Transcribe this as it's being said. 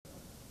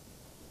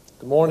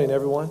Good morning,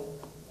 everyone.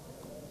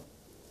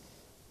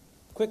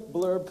 Quick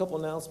blurb,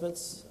 couple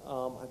announcements.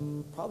 I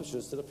probably should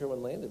have stood up here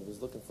when Landon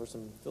was looking for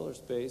some filler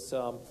space.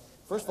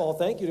 First of all,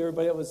 thank you to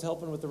everybody that was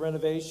helping with the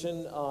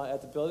renovation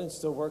at the building,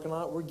 still working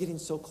on it. We're getting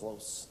so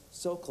close,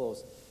 so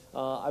close.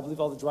 I believe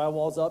all the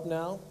drywall's up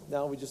now.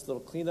 Now we just a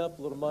little cleanup,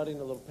 a little mudding,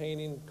 a little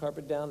painting,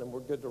 carpet down, and we're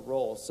good to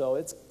roll. So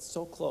it's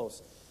so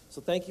close.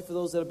 So thank you for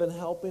those that have been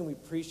helping. We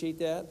appreciate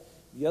that.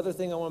 The other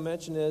thing I want to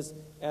mention is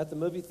at the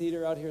movie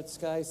theater out here at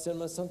Sky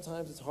Cinema,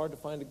 sometimes it's hard to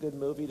find a good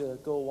movie to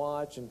go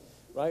watch. And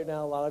right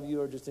now, a lot of you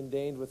are just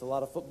inundated with a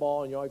lot of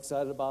football, and you're all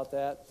excited about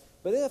that.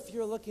 But if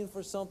you're looking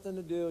for something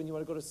to do and you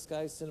want to go to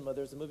Sky Cinema,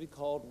 there's a movie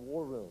called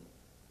War Room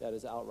that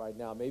is out right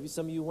now. Maybe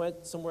some of you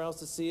went somewhere else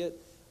to see it.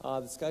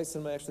 The Sky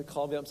Cinema actually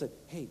called me up and said,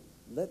 hey,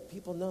 let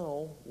people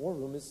know War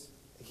Room is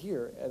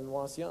here in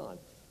Wasion.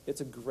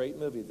 It's a great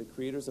movie. The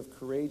creators of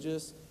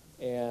Courageous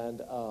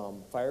and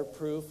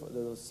Fireproof,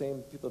 the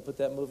same people that put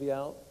that movie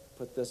out,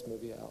 put this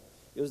movie out.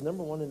 It was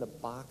number one in the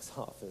box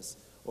office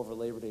over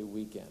Labor Day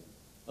weekend.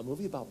 A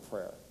movie about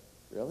prayer.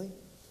 Really?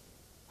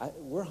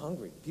 We're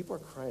hungry. People are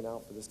crying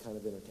out for this kind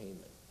of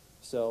entertainment.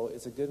 So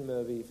it's a good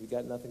movie. If you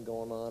got nothing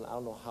going on, I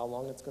don't know how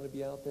long it's going to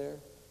be out there.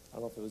 I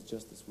don't know if it was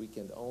just this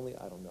weekend only.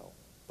 I don't know.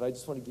 But I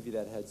just want to give you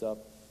that heads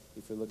up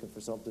if you're looking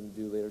for something to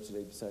do later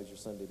today besides your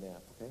Sunday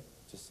nap, okay?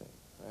 Just saying,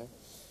 all right?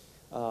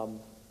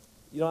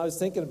 I was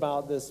thinking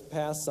about this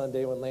past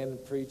Sunday when Landon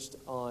preached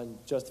on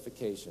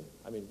justification.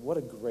 I mean, what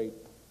a great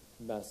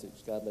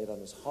message God laid on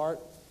his heart,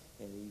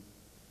 and he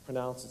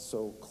pronounced it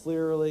so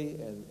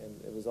clearly, and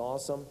it was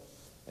awesome.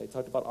 And he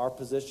talked about our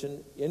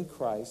position in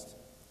Christ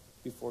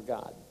before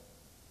God.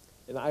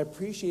 And I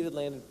appreciated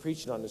Landon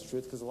preaching on this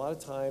truth because a lot of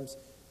times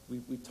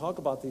we talk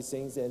about these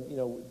things, and,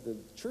 the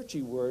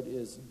churchy word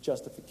is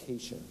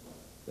justification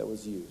that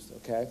was used,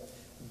 okay?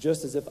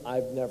 Just as if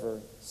I've never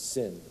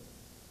sinned.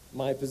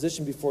 My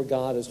position before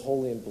God is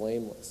holy and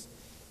blameless.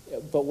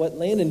 But what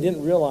Landon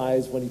didn't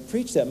realize when he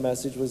preached that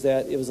message was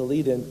that it was a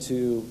lead-in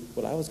to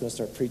what I was going to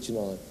start preaching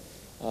on.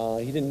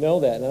 He didn't know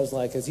that, and I was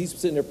like, as he's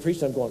sitting there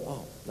preaching, I'm going,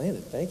 oh,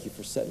 Landon, thank you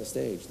for setting the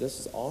stage. This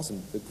is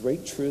awesome. The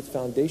great truth,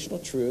 foundational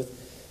truth.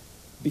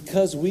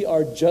 Because we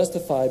are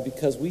justified,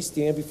 because we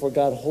stand before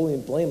God holy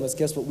and blameless,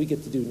 guess what we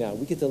get to do now?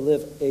 We get to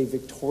live a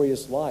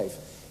victorious life.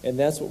 And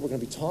that's what we're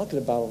going to be talking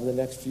about over the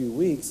next few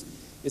weeks,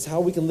 is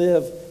how we can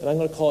live, and I'm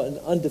going to call it an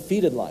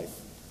undefeated life.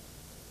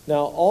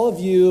 Now, all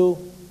of you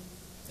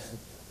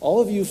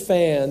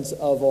fans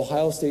of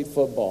Ohio State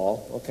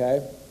football,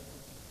 okay,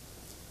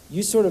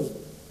 you sort of,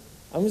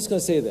 I'm just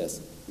going to say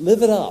this,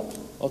 live it up,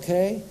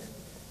 okay?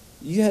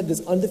 You had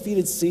this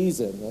undefeated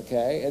season,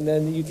 okay, and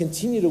then you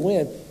continue to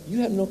win. You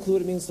have no clue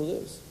what it means to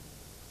lose.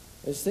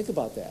 And just think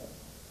about that.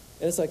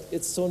 And it's like,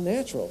 it's so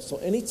natural. So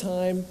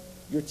anytime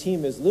your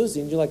team is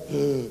losing, you're like,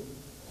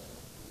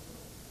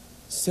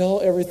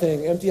 sell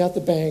everything, empty out the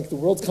bank, the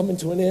world's coming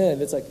to an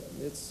end. It's like,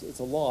 it's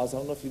a loss. I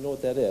don't know if you know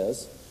what that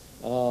is.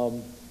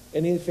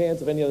 Any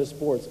fans of any other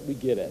sports, we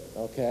get it,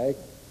 okay?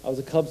 I was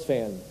a Cubs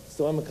fan.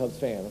 Still am a Cubs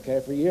fan,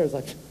 okay? For years,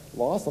 like,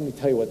 loss, let me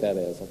tell you what that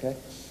is, okay?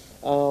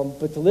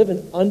 But to live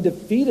an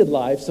undefeated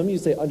life, some of you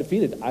say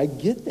undefeated. I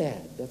get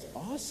that. That's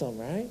awesome,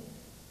 right?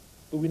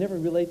 But we never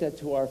relate that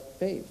to our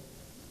faith.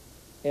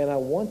 And I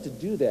want to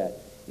do that.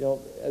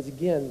 As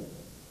again,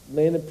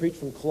 Landon preached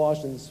from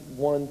Colossians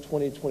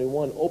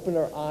 1:20-21, open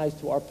our eyes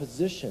to our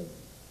position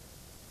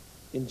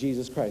in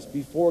Jesus Christ,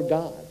 before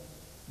God.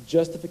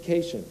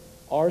 Justification,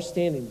 our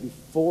standing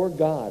before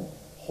God,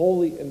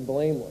 holy and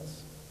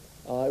blameless.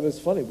 It was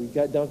funny. We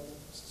got done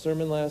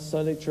sermon last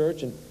Sunday,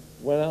 church, and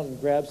went out and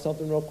grabbed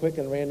something real quick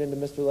and ran into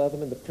Mr.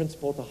 Leatherman, the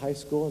principal at the high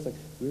school. It's like,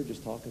 we were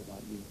just talking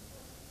about you.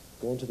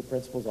 Going to the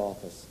principal's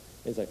office.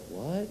 And he's like,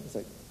 what? It's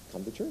like,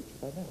 come to church.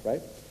 Find out,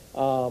 right?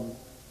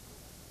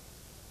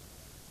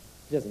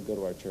 He doesn't go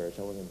to our church.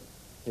 I wasn't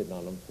hitting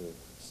on him for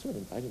sort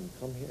of inviting him to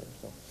come here.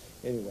 So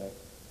anyway,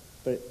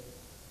 but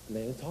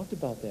Landon talked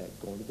about that,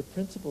 going to the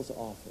principal's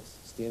office,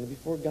 standing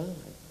before God.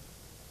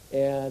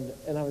 And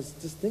I was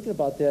just thinking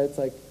about that. It's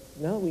like,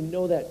 now that we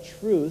know that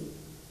truth,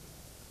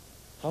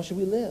 how should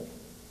we live?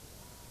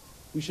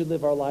 We should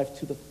live our life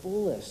to the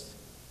fullest,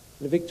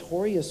 in a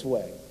victorious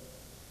way.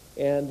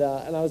 And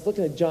I was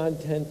looking at John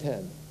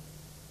 10:10.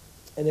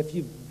 And if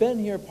you've been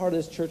here, part of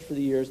this church for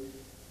the years,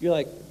 you're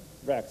like,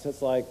 Rex,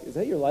 that's like, is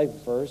that your life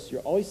verse?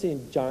 You're always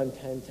saying John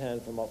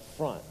 10:10 from up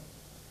front.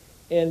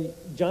 And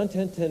John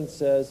 10:10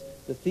 says,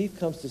 the thief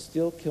comes to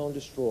steal, kill, and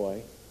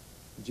destroy.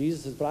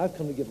 Jesus says, but I've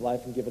come to give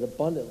life and give it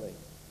abundantly.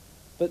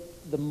 But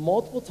the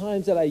multiple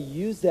times that I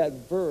use that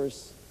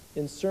verse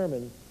in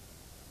sermon,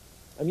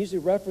 I'm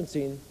usually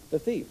referencing the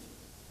thief,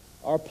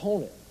 our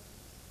opponent,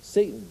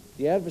 Satan,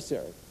 the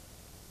adversary,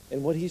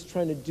 and what he's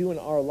trying to do in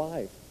our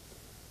life.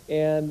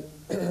 And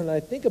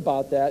I think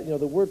about that,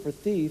 the word for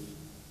thief,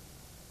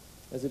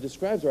 as it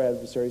describes our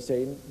adversary,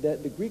 Satan,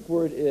 that the Greek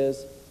word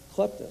is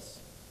kleptos.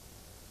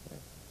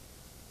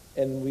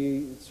 And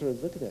we sort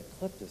of look at that,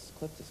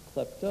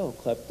 klepto,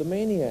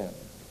 kleptomaniac.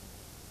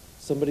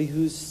 Somebody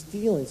who's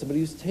stealing, somebody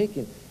who's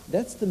taking.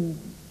 That's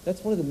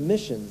one of the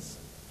missions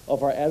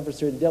of our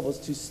adversary, the devil, is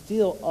to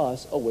steal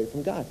us away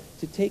from God,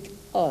 to take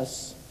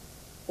us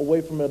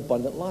away from an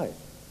abundant life.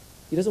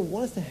 He doesn't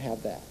want us to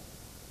have that.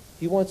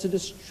 He wants to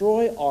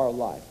destroy our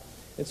life.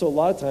 And so a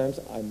lot of times,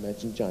 I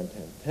mention John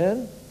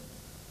 10:10.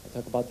 I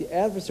talk about the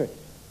adversary.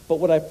 But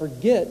what I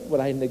forget, what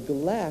I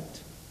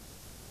neglect,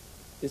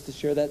 is to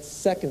share that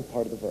second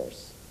part of the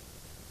verse.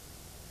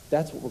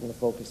 That's what we're going to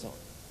focus on.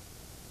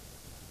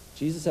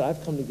 Jesus said,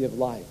 I've come to give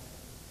life.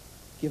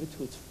 Give it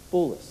to its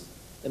fullest,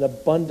 an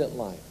abundant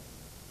life.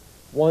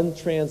 One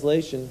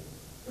translation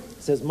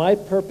says, my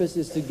purpose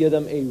is to give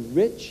them a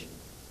rich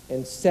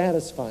and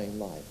satisfying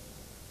life.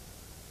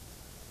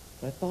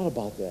 And I thought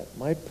about that.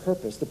 My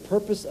purpose, the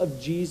purpose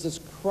of Jesus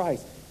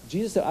Christ.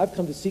 Jesus said, I've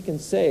come to seek and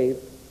save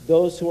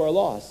those who are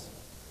lost.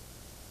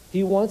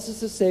 He wants us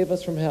to save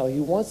us from hell. He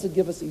wants to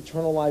give us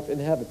eternal life in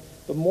heaven.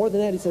 But more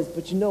than that, he says,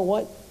 but you know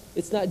what?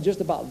 It's not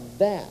just about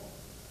that.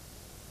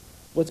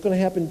 What's going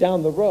to happen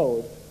down the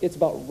road, it's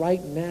about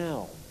right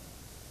now.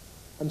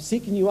 I'm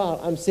seeking you out.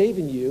 I'm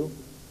saving you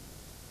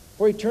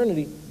for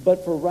eternity.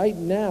 But for right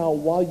now,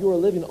 while you are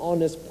living on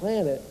this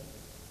planet,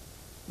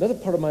 another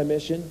part of my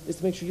mission is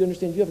to make sure you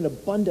understand you have an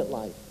abundant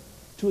life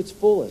to its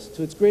fullest,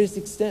 to its greatest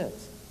extent.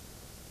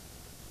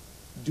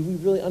 Do we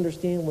really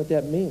understand what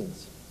that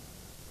means?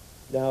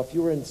 Now, if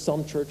you were in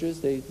some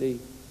churches,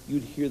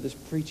 you'd hear this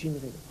preaching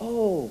and think,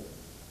 oh,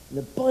 an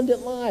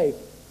abundant life.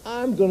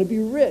 I'm going to be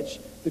rich.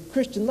 The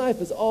Christian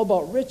life is all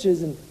about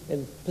riches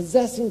and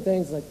possessing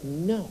things. Like,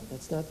 no,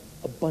 that's not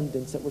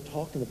abundance that we're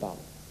talking about.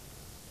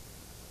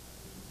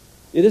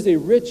 It is a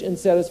rich and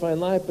satisfying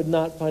life, but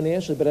not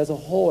financially, but as a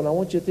whole. And I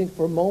want you to think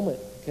for a moment,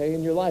 okay,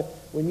 in your life,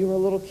 when you were a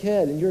little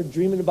kid and you're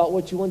dreaming about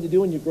what you wanted to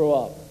do when you grow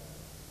up.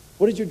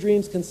 What did your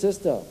dreams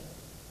consist of?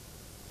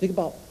 Think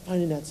about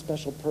finding that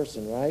special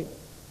person, right?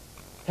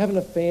 Having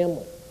a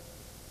family.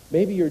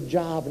 Maybe your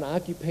job and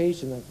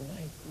occupation. Like, when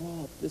I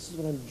grow up, this is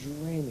what I'm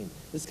dreaming.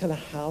 This kind of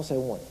house I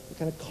want. The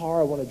kind of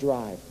car I want to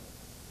drive.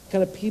 The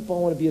kind of people I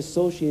want to be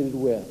associated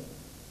with.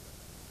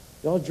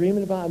 Y'all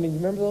dreaming about, you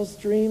remember those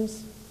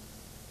dreams?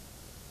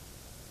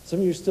 Some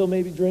of you are still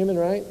maybe dreaming,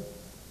 right?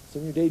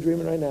 Some of you are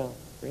daydreaming right now.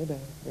 Bring it back,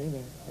 bring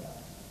it back.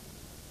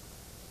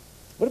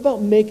 What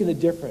about making a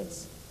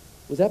difference?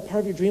 Was that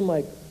part of your dream,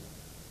 like,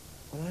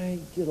 when I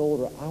get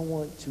older, I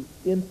want to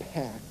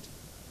impact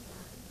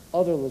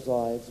others'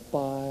 lives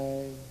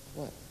by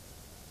what?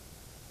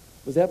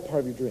 Was that part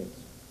of your dreams?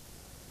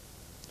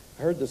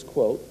 I heard this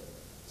quote.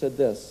 It said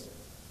this: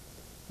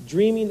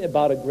 dreaming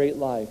about a great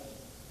life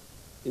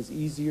is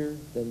easier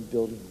than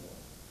building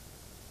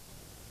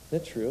one.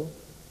 Isn't that true?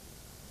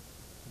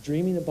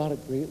 Dreaming about a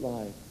great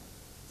life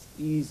is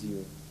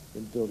easier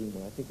than building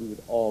one. I think we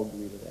would all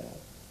agree to that.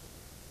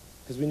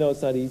 Because we know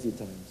it's not easy at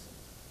times.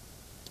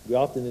 We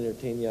often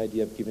entertain the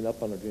idea of giving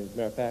up on our dreams.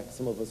 Matter of fact,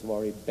 some of us have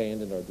already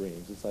abandoned our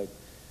dreams. It's like,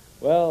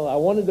 well, I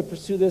wanted to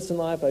pursue this in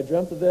life. I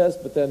dreamt of this,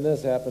 but then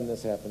this happened, and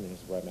here's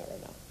where I'm at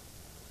right now.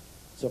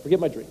 So forget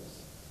my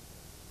dreams.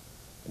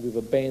 And we've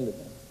abandoned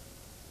them.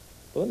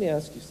 But let me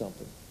ask you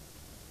something.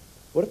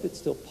 What if it's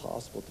still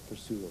possible to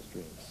pursue those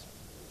dreams?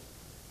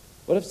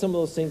 What if some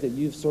of those things that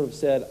you've sort of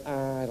said,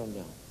 I don't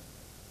know.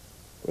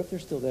 What if they're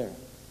still there?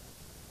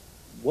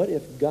 What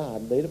if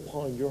God laid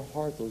upon your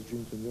heart those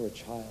dreams when you were a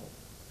child,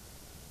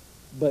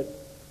 but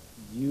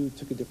you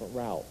took a different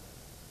route?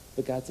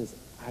 But God says,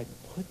 I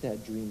put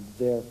that dream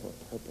there for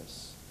a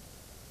purpose.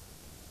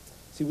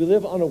 See, we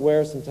live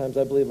unaware sometimes,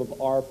 I believe, of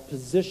our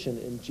position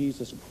in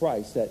Jesus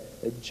Christ, that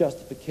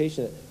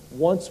justification. That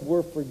once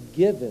we're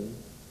forgiven,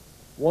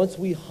 once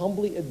we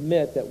humbly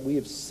admit that we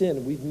have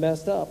sinned, we've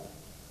messed up,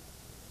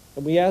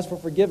 and we ask for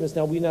forgiveness,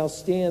 now we now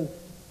stand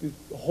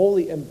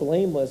holy and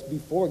blameless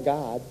before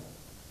God,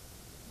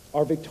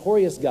 our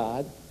victorious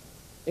God,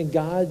 and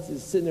God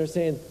is sitting there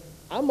saying,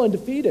 I'm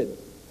undefeated.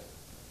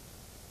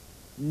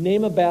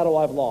 Name a battle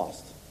I've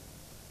lost.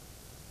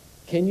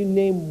 Can you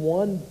name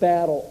one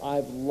battle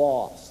I've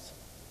lost?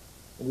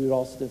 And we would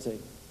all sit there and say,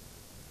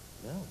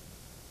 no.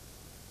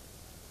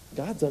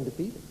 God's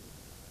undefeated.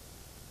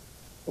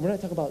 And we're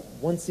not talking about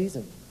one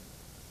season,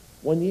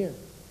 1 year.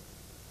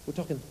 We're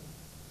talking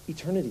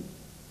eternity,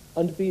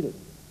 undefeated.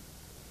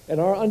 And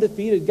our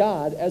undefeated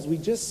God, as we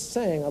just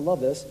sang, I love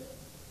this,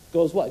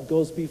 goes what?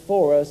 Goes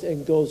before us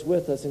and goes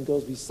with us and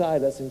goes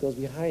beside us and goes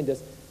behind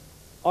us.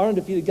 Our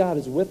undefeated God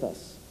is with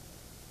us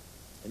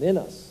and in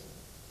us.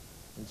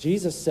 And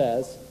Jesus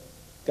says,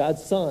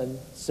 God's Son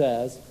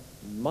says,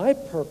 my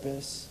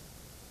purpose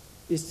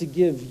is to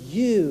give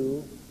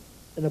you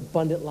an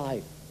abundant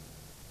life.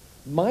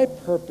 My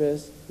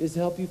purpose is to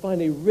help you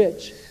find a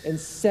rich and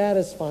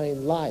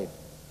satisfying life.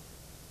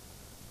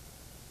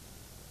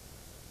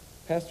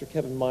 Pastor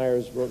Kevin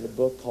Myers wrote a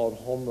book called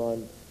Home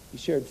Run. He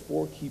shared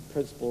 4 key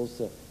principles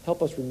to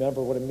help us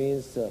remember what it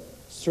means to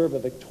serve a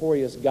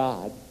victorious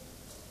God,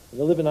 and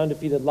to live an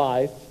undefeated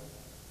life,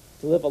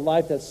 to live a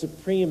life that's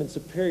supreme and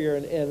superior.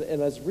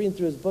 And I was reading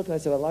through his book, and I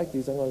said, I like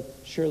these. I'm going to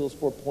share those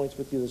 4 points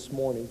with you this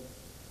morning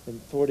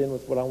and throw it in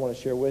with what I want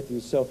to share with you.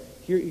 So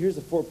here's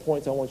the 4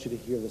 points I want you to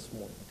hear this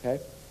morning,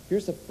 okay?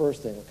 Here's the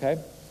first thing,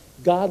 okay?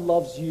 God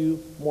loves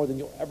you more than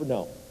you'll ever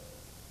know.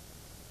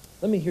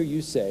 Let me hear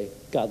you say,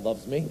 God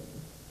loves me.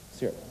 Let's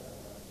hear it.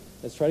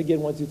 Let's try to get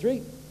 1, 2,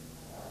 3.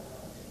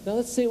 Now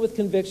let's say it with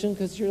conviction,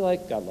 because you're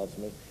like, God loves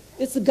me.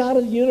 It's the God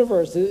of the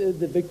universe.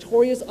 The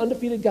victorious,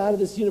 undefeated God of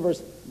this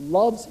universe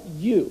loves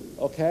you,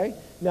 okay?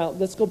 Now,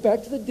 let's go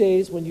back to the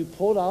days when you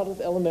pulled out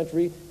of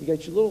elementary, you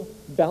got your little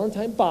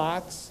Valentine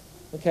box,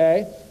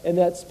 okay? And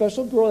that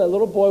special girl, that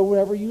little boy,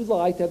 whoever you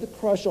liked, had the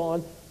crush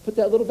on, put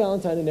that little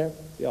Valentine in there.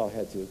 They all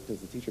had to,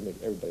 because the teacher made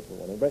everybody put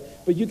one in, right?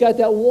 But you got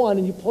that one,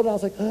 and you pulled it out.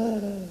 It's like,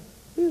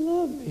 they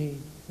love me,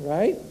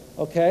 right?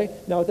 Okay?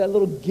 Now, with that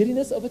little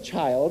giddiness of a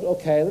child,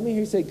 okay, let me hear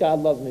you say, God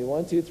loves me.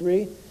 1, 2,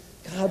 3.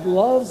 God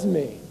loves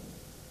me.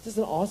 Is this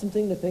an awesome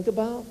thing to think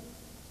about?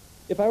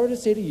 If I were to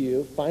say to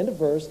you, find a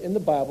verse in the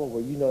Bible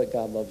where you know that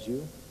God loves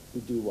you,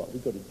 we do what? We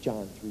go to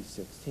John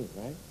 3:16,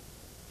 right?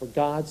 For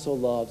God so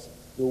loves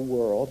the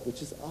world,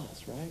 which is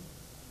us, right?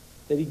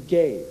 That he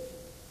gave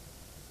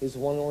his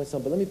one and only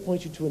son. But let me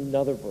point you to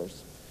another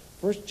verse.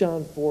 1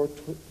 John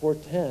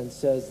 4:10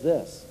 says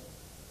this.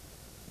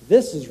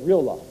 This is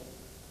real love.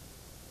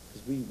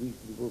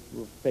 Because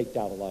we're faked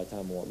out a lot of time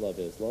on what love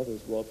is. Love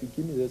is, well, if you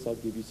give me this, I'll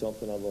give you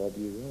something. I love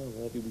you. Oh,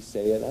 I love you. We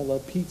say it. I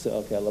love pizza.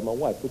 Okay, I love my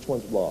wife. Which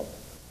one's love?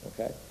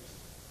 Okay?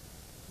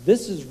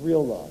 This is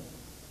real love.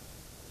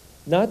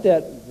 Not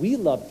that we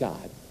love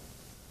God,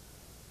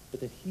 but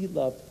that he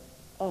loved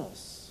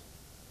us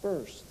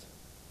first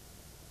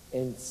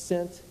and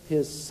sent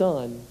his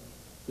son,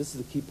 this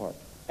is the key part,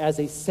 as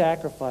a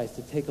sacrifice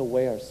to take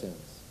away our sins.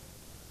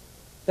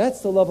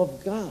 That's the love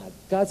of God.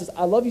 God says,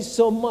 I love you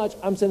so much,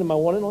 I'm sending my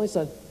one and only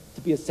son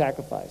to be a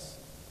sacrifice.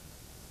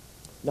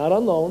 Not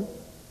on loan,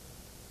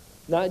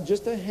 not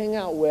just to hang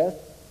out with,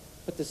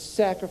 but to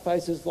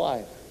sacrifice his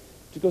life,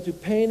 to go through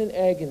pain and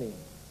agony.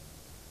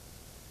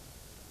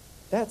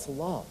 That's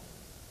love.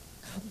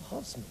 God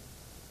loves me.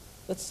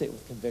 Let's say it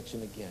with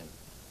conviction again.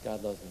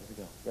 God loves me. Here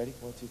we go. Ready?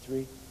 1, 2,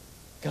 3.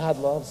 God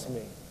loves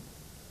me.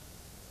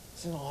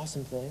 It's an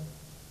awesome thing.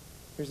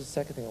 Here's the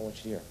second thing I want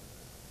you to hear.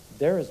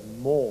 There is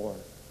more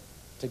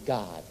to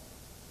God.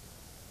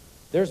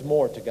 There's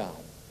more to God.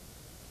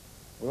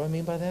 What do I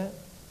mean by that?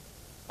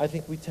 I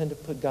think we tend to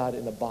put God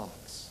in a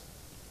box.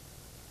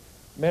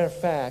 Matter of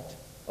fact,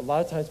 a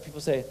lot of times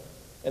people say,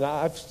 and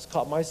I've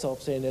caught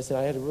myself saying this, and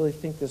I had to really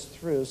think this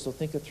through, so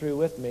think it through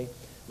with me.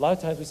 A lot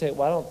of times we say,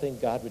 well, I don't think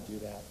God would do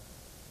that.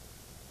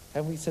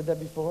 Haven't we said that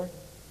before?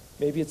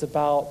 Maybe it's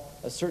about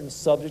a certain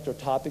subject or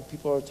topic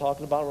people are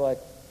talking about, and we're like,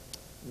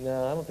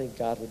 no, I don't think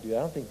God would do that.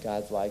 I don't think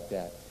God's like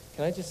that.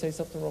 Can I just say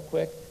something real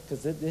quick?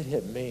 Because it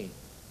hit me.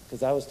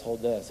 Because I was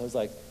told this. I was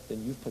like,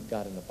 then you've put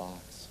God in a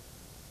box.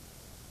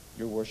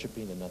 You're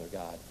worshiping another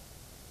God.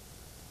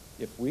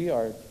 If we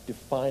are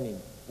defining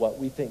what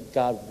we think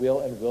God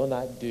will and will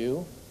not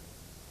do,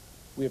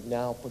 we have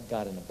now put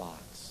God in a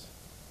box.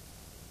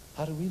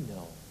 How do we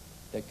know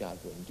that God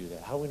wouldn't do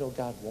that? How do we know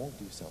God won't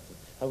do something?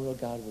 How do we know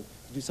God would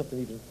do something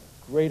even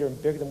greater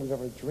and bigger than we've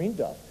ever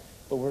dreamed of?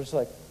 But we're just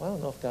like, well, I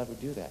don't know if God would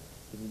do that.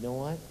 And you know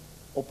what?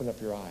 Open up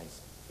your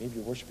eyes. Maybe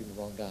you're worshiping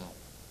the wrong God.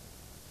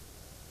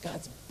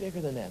 God's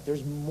bigger than that.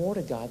 There's more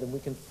to God than we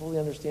can fully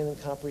understand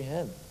and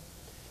comprehend.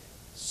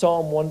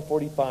 Psalm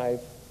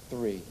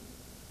 145:3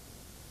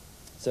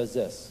 says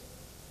this.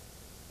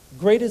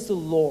 Great is the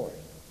Lord.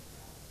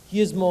 He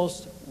is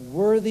most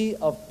worthy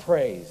of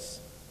praise.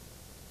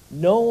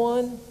 No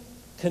one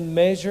can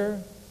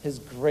measure his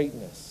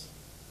greatness.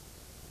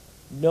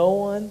 No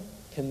one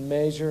can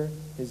measure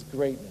his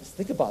greatness.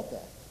 Think about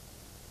that.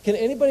 Can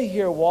anybody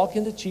here walk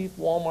into Chief,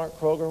 Walmart,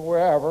 Kroger,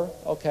 wherever,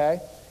 okay,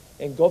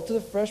 and go up to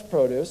the fresh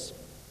produce,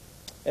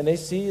 and they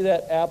see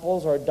that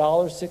apples are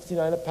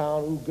 $1.69 a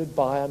pound. Ooh,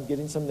 goodbye, I'm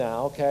getting some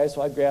now, okay?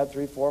 So I grab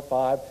 3, 4,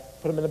 5,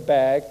 put them in a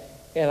bag,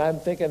 and I'm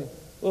thinking,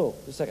 oh,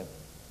 just a second.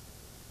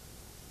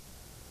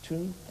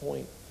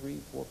 2.34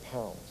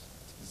 pounds.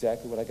 That's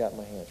exactly what I got in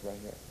my hands right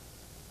here.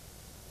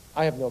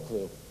 I have no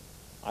clue.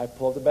 I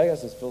pull up the bag, and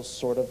it says, feels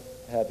sort of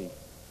heavy,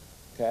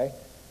 okay?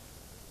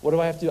 What do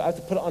I have to do? I have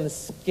to put it on the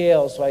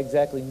scale so I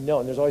exactly know.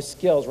 And there's always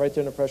scales right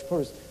there in the fresh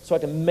produce so I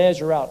can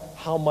measure out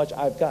how much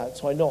I've got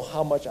so I know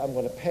how much I'm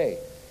going to pay.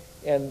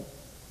 And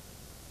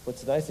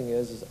what's the nice thing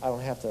is I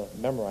don't have to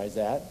memorize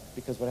that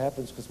because what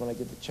happens is when I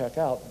get to check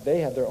out,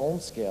 they have their own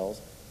scales.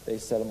 They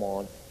set them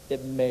on.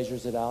 It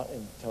measures it out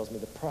and tells me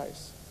the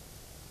price.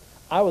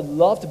 I would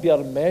love to be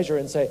able to measure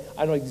and say,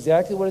 I know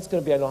exactly what it's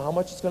going to be. I know how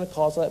much it's going to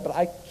cost, but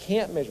I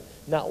can't measure.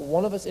 Not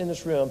one of us in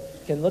this room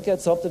can look at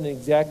something and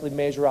exactly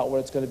measure out what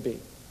it's going to be.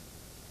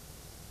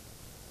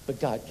 But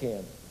God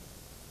can.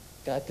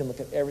 God can look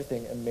at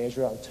everything and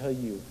measure out and tell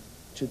you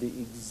to the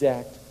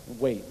exact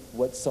weight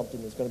what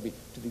something is going to be,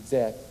 to the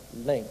exact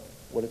length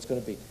what it's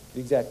going to be, to the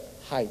exact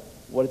height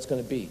what it's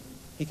going to be.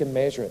 He can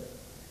measure it.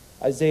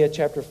 Isaiah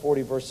chapter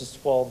 40 verses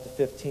 12 to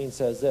 15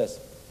 says this.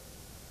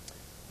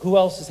 Who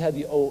else has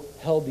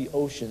held the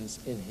oceans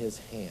in his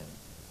hand?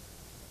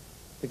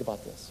 Think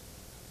about this.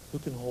 Who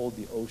can hold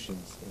the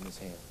oceans in his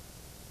hand?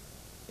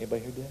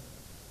 Anybody here did?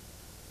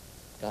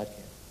 God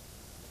can.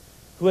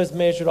 Who has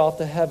measured off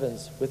the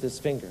heavens with his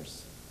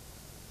fingers?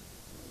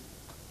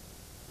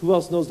 Who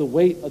else knows the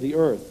weight of the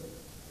earth?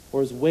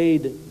 or has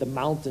weighed the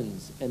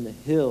mountains and the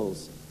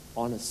hills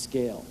on a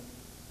scale?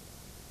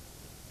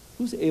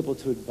 Who's able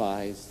to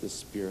advise the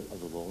Spirit of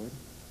the Lord?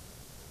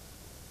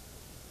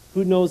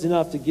 Who knows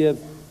enough to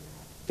give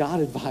God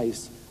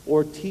advice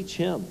or teach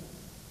him?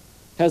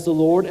 Has the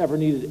Lord ever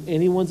needed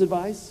anyone's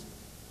advice?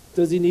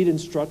 Does he need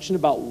instruction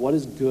about what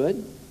is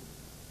good?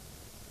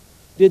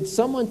 Did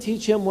someone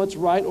teach him what's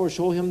right or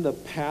show him the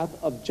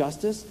path of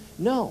justice?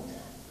 No,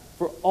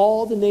 for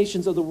all the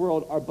nations of the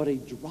world are but a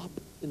drop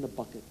in the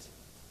bucket.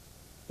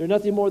 They're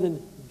nothing more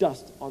than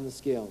dust on the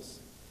scales.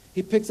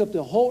 He picks up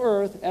the whole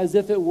earth as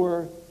if it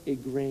were a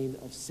grain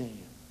of sand.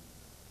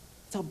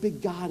 That's how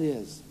big God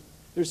is.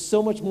 There's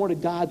so much more to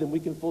God than we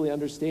can fully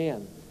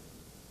understand.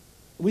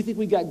 We think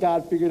we got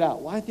God figured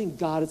out. Well, I think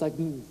God is like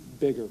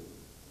bigger.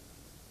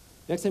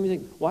 Next time you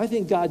think, well, I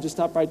think God, just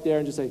stop right there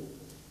and just say,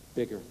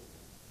 bigger.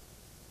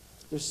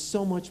 There's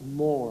so much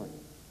more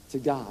to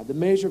God. The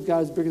measure of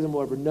God is bigger than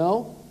we'll ever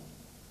know.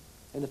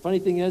 And the funny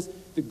thing is,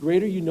 the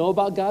greater you know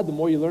about God, the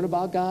more you learn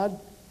about God,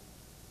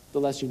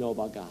 the less you know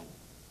about God.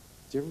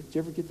 Do you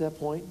ever get to that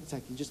point? It's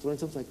like you just learn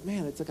something, it's like,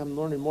 man, it's like I'm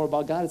learning more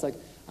about God. It's like,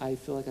 I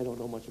feel like I don't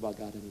know much about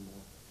God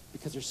anymore.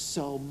 Because there's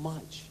so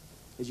much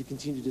as you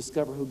continue to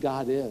discover who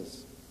God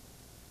is.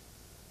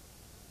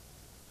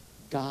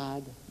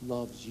 God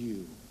loves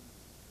you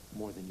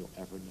more than you'll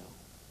ever know.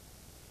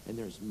 And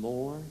there's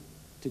more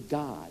to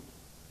God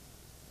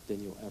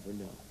than you'll ever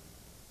know.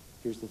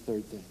 Here's the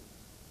third thing.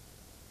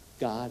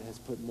 God has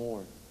put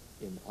more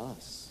in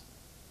us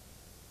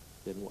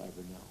than we'll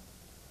ever know.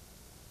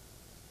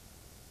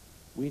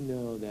 We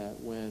know that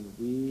when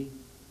we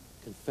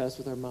confess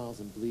with our mouths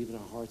and believe in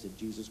our hearts that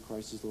Jesus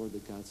Christ is Lord,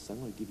 that God says, I'm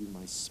going to give you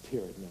my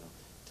Spirit now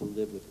to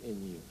live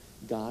within you.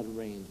 God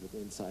reigns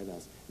within inside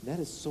us. And that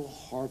is so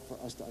hard for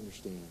us to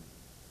understand.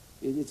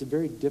 It's a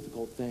very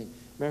difficult thing.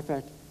 Matter of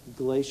fact,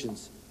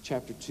 Galatians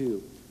chapter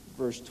 2,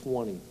 verse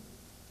 20.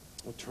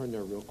 I'll turn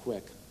there real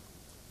quick.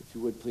 If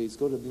you would, please.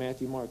 Go to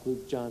Matthew, Mark,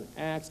 Luke, John,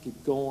 Acts.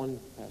 Keep going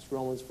past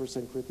Romans,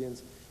 1st, 2nd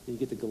Corinthians. And you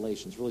get to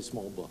Galatians. Really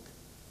small book.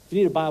 If you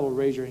need a Bible,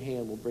 raise your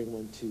hand. We'll bring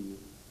one to you.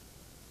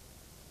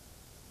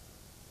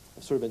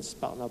 I've sort of been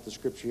spouting out the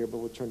scripture here, but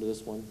we'll turn to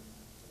this one.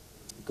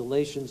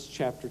 Galatians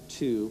chapter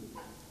 2.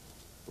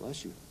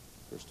 Bless you.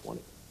 Verse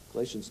 20.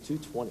 Galatians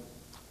 2:20.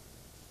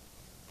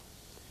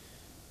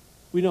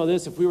 We know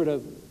this. If we were to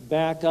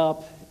back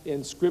up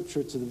in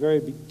Scripture to the very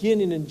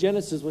beginning in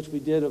Genesis, which we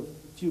did a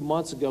few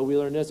months ago, we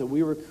learned this, that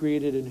we were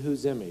created in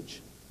whose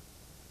image?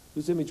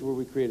 Whose image were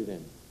we created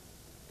in?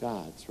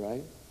 God's,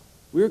 right?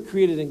 We were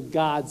created in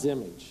God's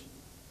image.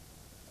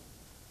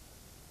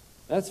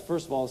 That's,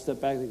 first of all, a step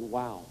back and think,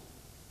 wow.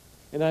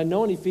 And I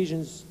know in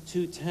Ephesians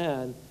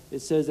 2:10, it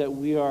says that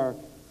we are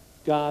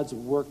God's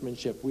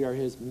workmanship. We are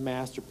his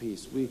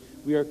masterpiece.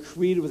 We are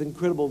created with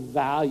incredible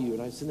value.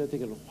 And I was sitting there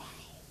thinking, wow.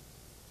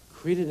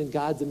 Created in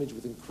God's image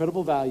with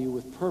incredible value,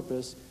 with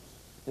purpose.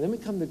 And then we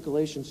come to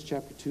Galatians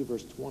chapter 2,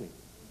 verse 20.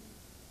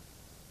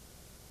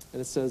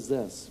 And it says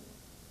this.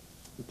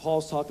 And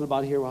Paul's talking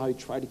about here how he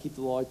tried to keep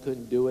the law, he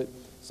couldn't do it.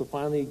 So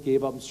finally he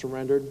gave up and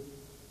surrendered.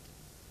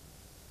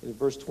 And in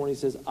verse 20 he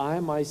says, I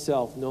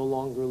myself no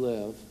longer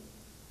live,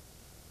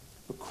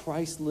 but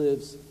Christ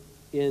lives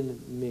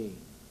in me.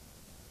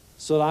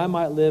 So that I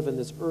might live in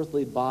this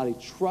earthly body,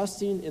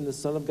 trusting in the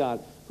Son of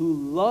God, who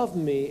loved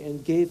me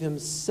and gave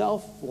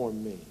himself for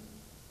me.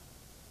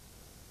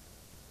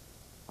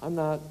 I'm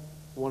not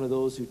one of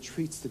those who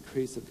treats the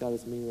grace of God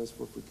as meaningless,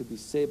 for if we could be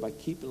saved by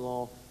keeping the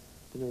law,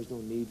 then there was no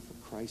need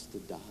for Christ to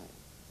die.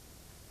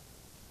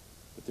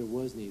 But there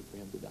was need for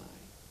him to die,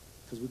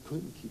 because we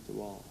couldn't keep the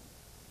law.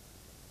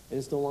 And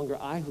it's no longer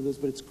I who lives,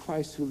 but it's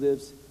Christ who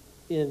lives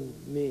in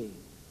me.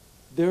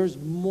 There's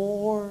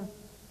more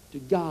to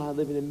God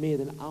living in me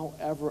than I'll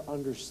ever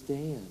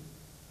understand.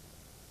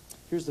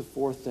 Here's the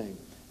fourth thing.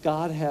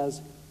 God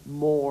has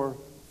more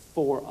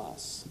for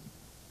us.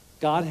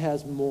 God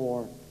has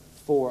more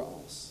for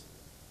us.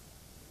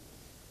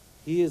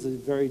 He is a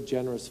very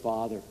generous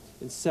Father.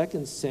 In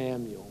 2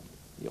 Samuel,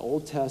 the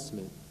Old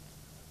Testament,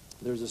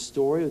 there's a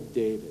story of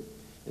David.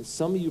 And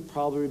some of you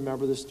probably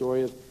remember the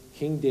story of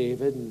King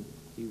David, and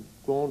he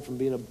grown from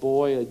being a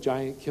boy, a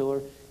giant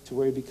killer, to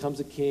where he becomes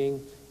a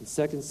king. In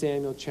 2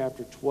 Samuel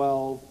chapter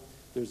 12,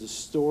 there's a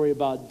story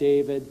about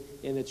David,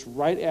 and it's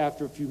right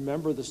after, if you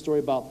remember the story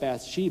about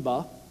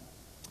Bathsheba.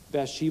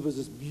 Bathsheba is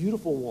this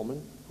beautiful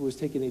woman who was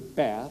taking a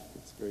bath.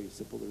 It's very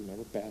simple to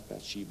remember,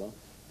 Bathsheba,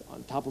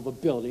 on top of a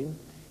building.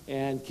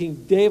 And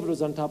King David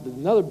was on top of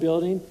another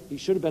building. He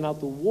should have been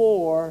out the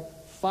war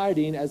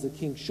fighting as the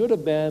king should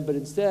have been, but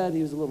instead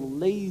he was a little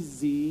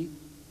lazy,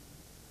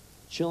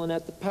 chilling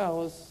at the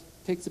palace,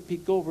 takes a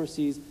peek over,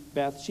 sees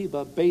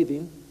Bathsheba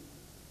bathing.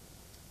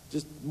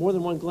 Just more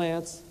than one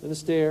glance, then a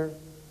stare,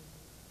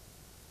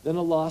 then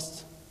a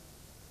lust,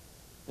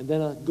 and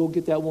then a go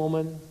get that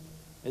woman,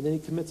 and then he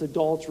commits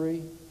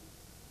adultery,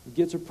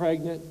 gets her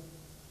pregnant,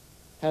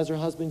 has her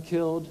husband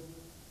killed.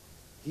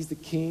 He's the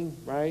king,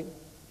 right?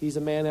 He's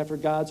a man after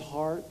God's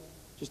heart.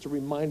 Just a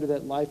reminder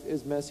that life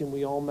is messy and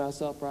we all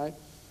mess up, right?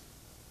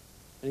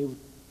 And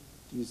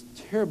he He's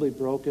terribly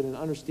broken and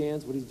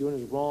understands what he's doing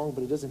is wrong,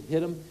 but it doesn't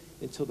hit him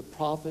until the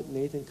prophet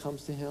Nathan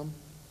comes to him.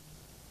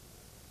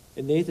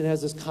 And Nathan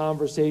has this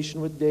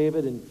conversation with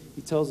David, and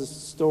he tells this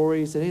story.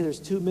 He said, hey, there's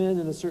two men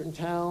in a certain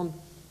town.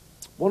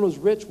 One was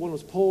rich, one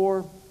was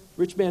poor.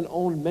 Rich man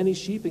owned many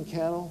sheep and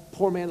cattle.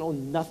 Poor man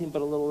owned nothing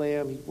but a little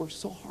lamb. He worked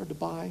so hard to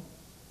buy.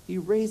 He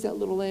raised that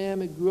little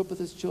lamb and grew up with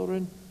his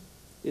children.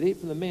 It ate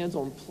from the man's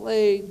own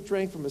plate,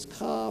 drank from his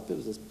cup. It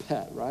was his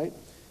pet, right?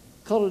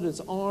 Cuddled in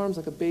its arms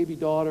like a baby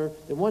daughter.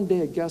 Then one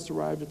day a guest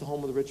arrived at the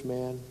home of the rich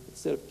man.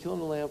 Instead of killing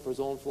the lamb for his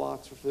own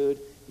flocks for food,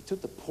 he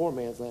took the poor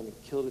man's lamb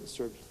and killed it and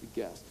served it to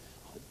the guest.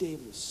 Oh,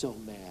 David was so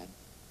mad.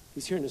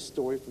 He's hearing this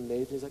story from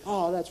Nathan. He's like,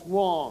 oh, that's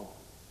wrong.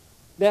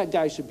 That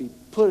guy should be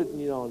put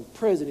in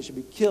prison. He should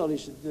be killed.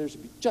 There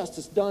should be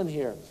justice done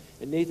here.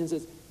 And Nathan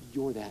says,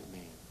 you're that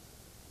man.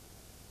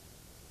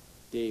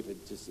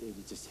 David just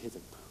hits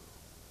him.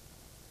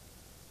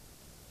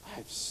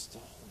 I've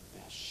stolen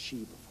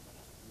Bathsheba from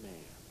another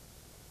man.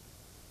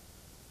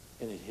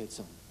 And it hits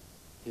him.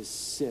 His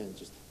sin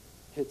just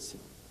hits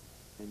him.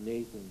 And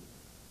Nathan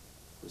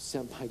was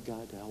sent by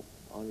God to help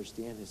him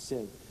understand his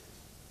sin.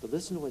 But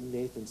listen to what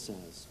Nathan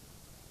says.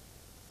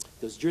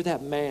 He goes, you're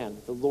that man.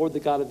 The Lord, the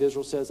God of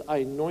Israel, says, I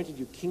anointed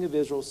you king of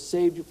Israel,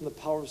 saved you from the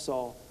power of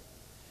Saul.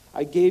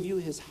 I gave you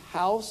his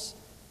house,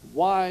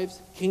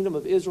 wives, kingdom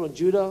of Israel and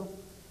Judah.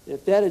 And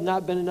if that had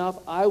not been enough,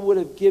 I would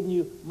have given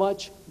you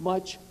much,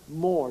 much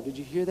more. Did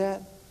you hear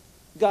that?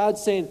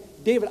 God's saying,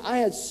 David, I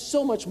had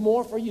so much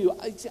more for you.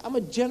 I'm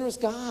a generous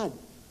God.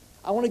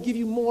 I want to give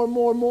you more and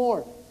more and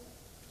more.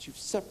 But you've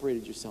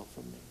separated yourself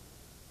from me.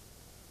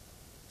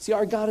 See,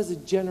 our God is a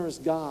generous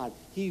God.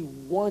 He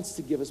wants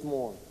to give us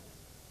more.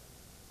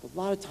 But a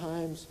lot of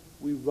times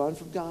we run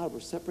from God,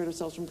 we separate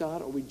ourselves from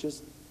God, or we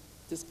just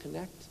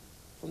disconnect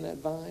from that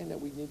vine that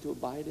we need to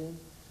abide in.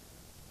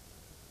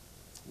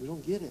 We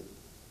don't get it.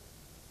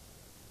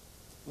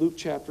 Luke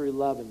chapter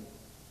 11,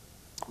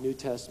 New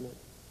Testament.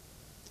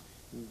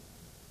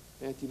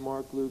 Matthew,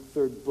 Mark, Luke,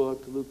 third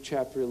book, Luke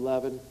chapter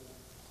 11.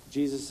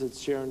 Jesus is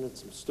sharing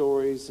some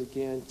stories,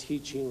 again,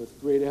 teaching with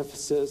great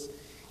emphasis.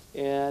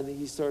 And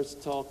he starts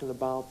talking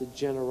about the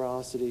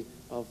generosity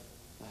of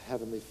a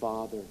Heavenly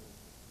Father.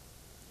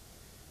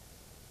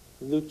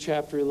 In Luke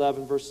chapter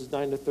 11, verses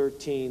 9 to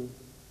 13,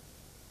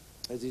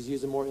 as he's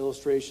using more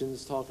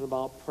illustrations, talking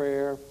about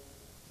prayer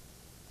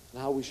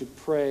and how we should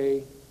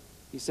pray,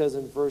 he says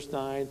in verse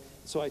 9,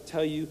 so I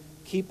tell you,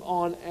 keep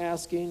on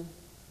asking,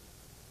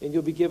 and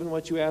you'll be given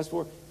what you ask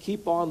for.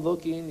 Keep on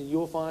looking, and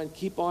you'll find.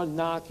 Keep on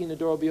knocking, the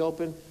door will be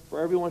open.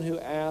 For everyone who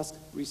asks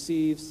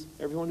receives.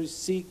 Everyone who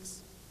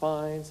seeks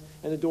finds.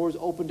 And the door is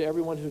open to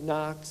everyone who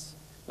knocks.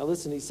 Now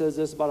listen, he says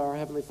this about our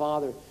Heavenly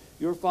Father.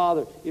 Your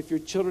Father, if your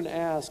children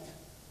ask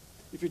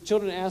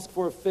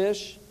for a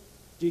fish,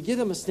 do you give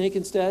them a snake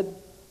instead?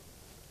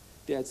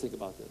 Dads, think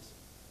about this.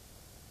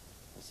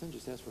 My son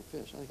just asked for a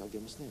fish. I think I'll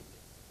give him a snake.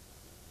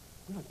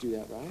 We don't do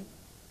that, right?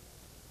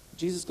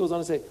 Jesus goes on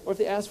to say, or if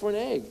they ask for an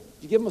egg, do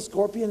you give them a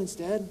scorpion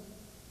instead?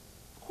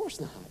 Of course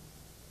not.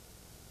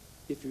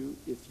 If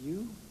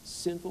you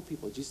sinful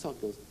people,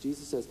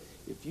 Jesus says,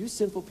 if you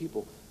sinful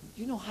people,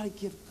 you know how to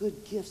give good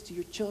gifts to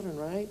your children,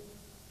 right?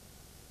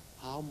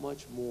 How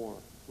much more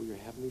will your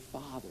Heavenly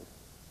Father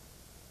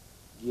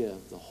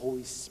give the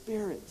Holy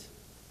Spirit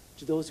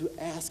to those who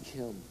ask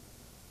him?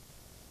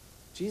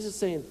 Jesus is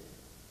saying,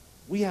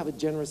 we have a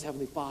generous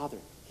Heavenly Father.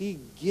 He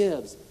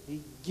gives.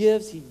 He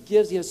gives. He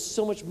gives. He has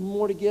so much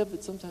more to give,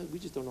 but sometimes we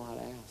just don't know how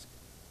to ask.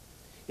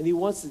 And he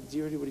wants to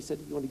do what he said.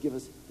 He wants to give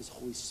us his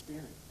Holy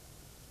Spirit.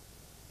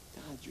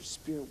 God, your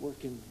Spirit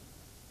working.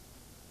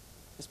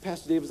 As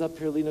Pastor Dave was up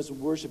here leading us in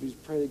worship, he's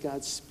praying that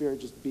God's Spirit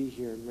just be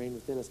here and reign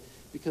within us.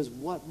 Because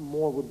what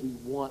more would we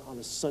want on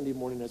a Sunday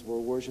morning as we're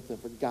worshiping than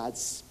for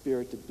God's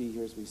Spirit to be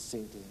here as we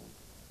sing to him?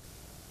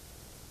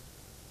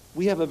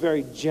 We have a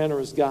very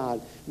generous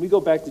God. We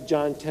go back to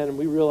John 10 and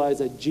we realize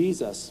that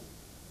Jesus,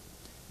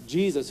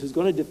 who's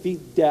going to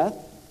defeat death,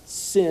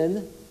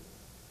 sin,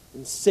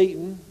 and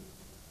Satan,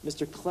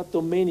 Mr.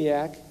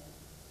 Kleptomaniac,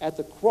 at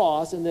the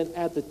cross, and then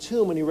at the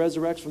tomb when he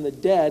resurrects from the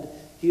dead,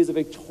 he is a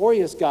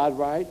victorious God,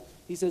 right?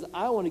 He says,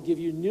 I want to give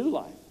you new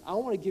life. I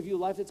want to give you a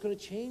life that's going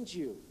to change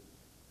you.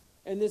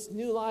 And this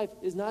new life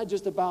is not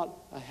just about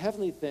a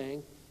heavenly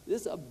thing.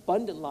 This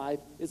abundant life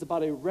is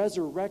about a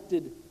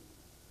resurrected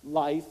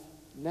life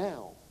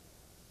now.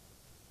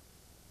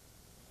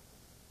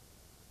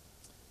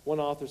 One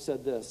author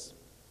said this,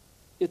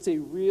 it's a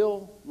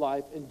real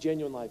life and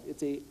genuine life.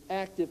 It's an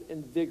active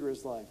and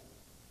vigorous life,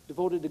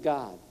 devoted to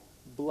God,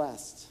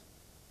 blessed,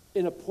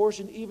 in a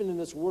portion even in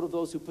this world of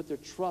those who put their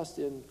trust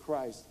in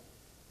Christ.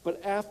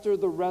 But after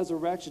the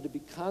resurrection, to be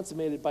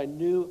consummated by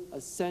new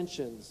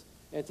ascensions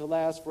and to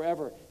last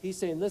forever. He's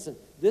saying, listen,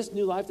 this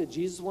new life that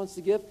Jesus wants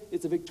to give,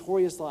 it's a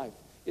victorious life.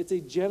 It's a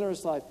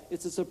generous life.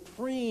 It's a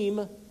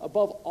supreme,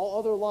 above all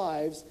other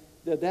lives,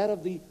 that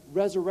of the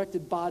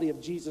resurrected body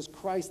of Jesus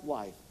Christ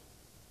life.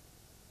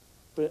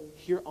 But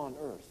here on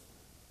earth.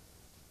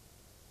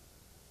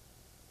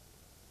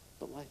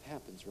 But life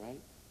happens, right?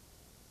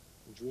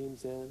 And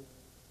dreams end.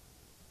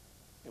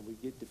 and we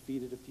get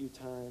defeated a few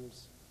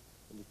times,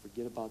 and we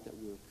forget about that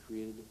we were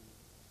created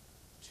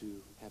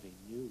to have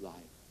a new life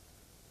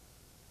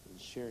and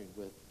sharing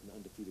with an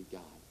undefeated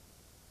God.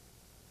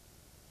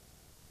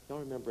 Y'all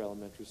remember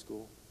elementary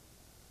school?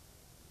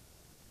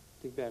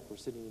 Think back, we're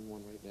sitting in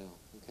one right now,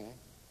 okay?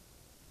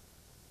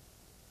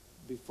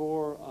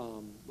 Before,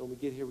 when we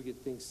get here, we get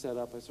things set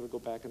up. I sort of go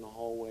back in the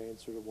hallway and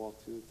sort of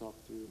walk through, talk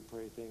through, and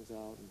pray things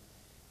out.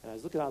 And I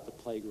was looking out at the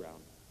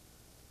playground.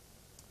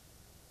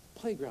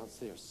 Playgrounds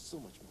today are so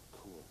much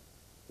more cool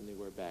than they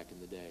were back in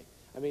the day.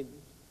 I mean,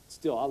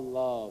 still,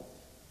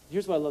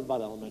 here's what I love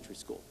about elementary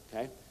school,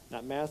 okay?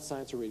 Not math,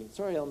 science, or reading.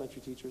 Sorry,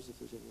 elementary teachers, if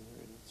there's any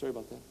here. Sorry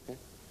about that, okay?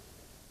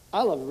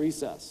 I love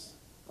recess,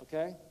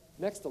 okay?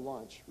 Next to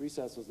lunch,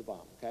 recess was the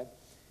bomb, okay?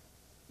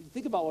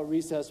 Think about what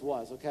recess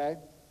was, okay?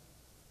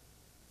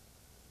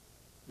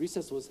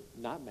 Recess was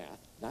not math,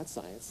 not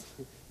science,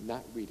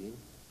 not reading.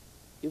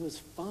 It was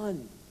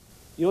fun.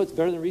 You know what's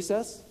better than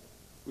recess?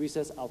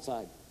 Recess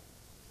outside,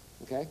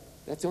 okay?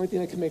 That's the only thing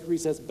that can make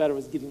recess better,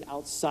 was getting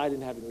outside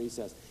and having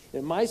recess.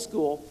 In my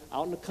school,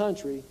 out in the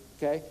country,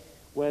 okay,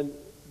 when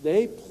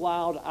they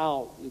plowed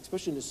out,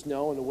 especially in the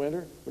snow in the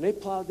winter, when they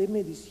plowed, they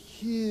made these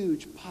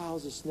huge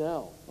piles of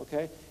snow,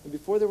 okay? And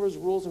before there was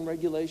rules and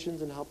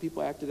regulations and how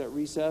people acted at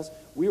recess,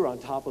 we were on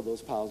top of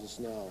those piles of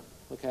snow,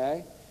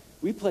 okay?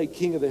 We played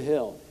king of the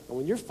hill. And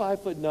when you're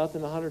 5'0",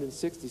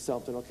 160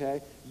 something,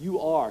 okay, you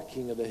are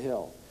king of the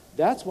hill.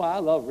 That's why I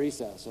love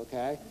recess,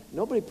 okay?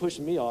 Nobody pushed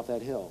me off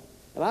that hill.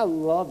 And I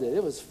loved it.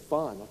 It was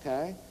fun,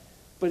 okay?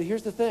 But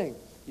here's the thing.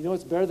 You know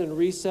what's better than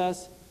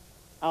recess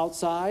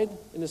outside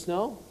in the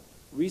snow?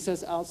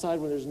 Recess outside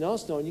when there's no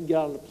snow, and you can get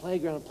out on the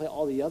playground and play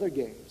all the other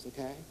games,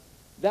 okay?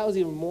 That was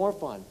even more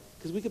fun,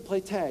 because we could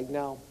play tag.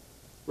 Now,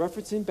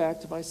 referencing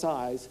back to my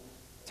size,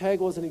 tag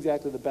wasn't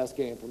exactly the best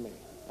game for me,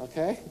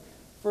 okay?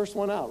 First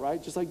one out,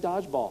 right? Just like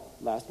dodgeball.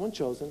 Last one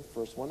chosen,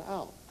 first one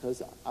out.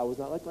 Because I was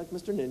not like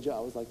Mr. Ninja, I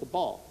was like the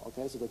ball,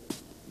 okay? So like,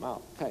 I'm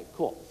out. Okay,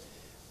 cool.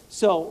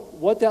 So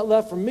what that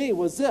left for me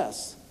was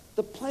this,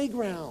 the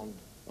playground,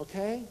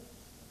 okay?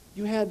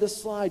 You had the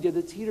slide, you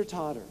had the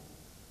teeter-totter.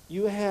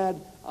 You had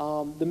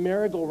the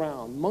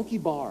merry-go-round, monkey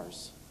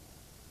bars.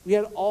 We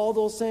had all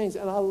those things,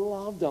 and I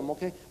loved them,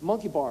 okay?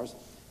 Monkey bars.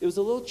 It was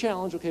a little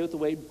challenge, okay, with the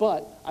weight,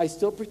 but I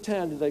still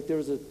pretended like there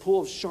was a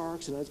pool of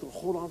sharks, and I was going to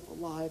hold on for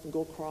life and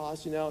go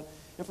across, you know.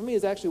 And for me,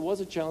 it actually was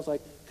a challenge,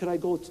 like, could I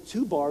go to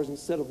 2 bars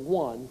instead of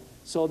 1?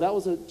 So that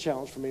was a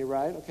challenge for me,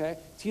 right, okay?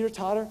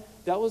 Teeter-totter,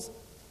 that was,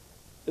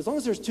 as long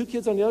as there's 2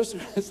 kids on the other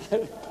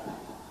side,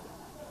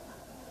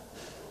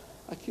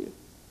 I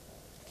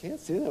can't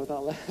say that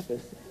without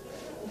laughing.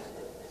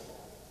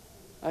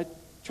 I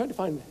tried to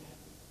find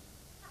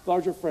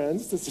larger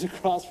friends to sit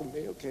across from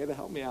me, okay, to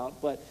help me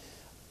out. But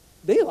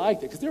they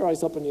liked it because they were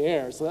always up in the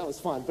air, so that was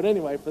fun. But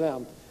anyway, for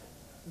them.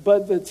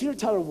 But the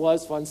teeter-totter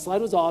was fun.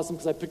 Slide was awesome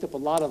because I picked up a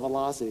lot of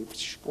velocity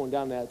going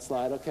down that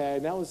slide, okay?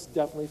 And that was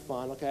definitely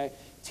fun, okay?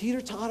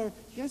 Teeter-totter,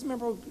 you guys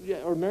remember,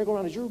 or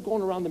merry-go-round, as you were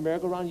going around the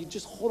merry-go-round, you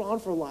just hold on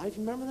for life.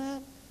 You remember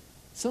that?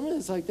 Some of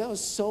it's like, that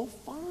was so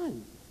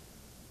fun.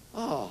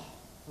 Oh,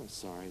 I'm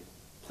sorry.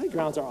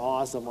 Playgrounds are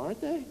awesome,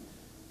 aren't they?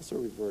 I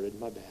sort of reverted,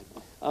 my bad.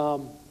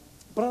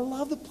 But I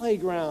love the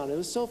playground. It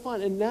was so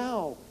fun. And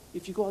now,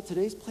 if you go out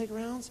today's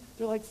playgrounds,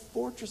 they're like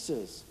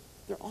fortresses.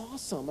 They're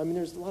awesome. I mean,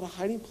 there's a lot of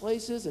hiding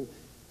places, and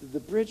the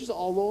bridges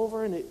all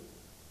over, and it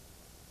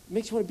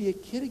makes you want to be a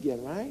kid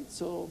again, right?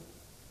 So,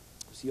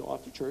 see you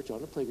after church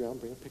on the playground,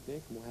 bring a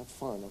picnic, and we'll have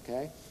fun,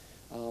 okay?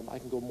 I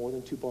can go more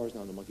than 2 bars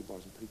now in the monkey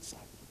bars. I'm pretty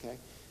excited, okay?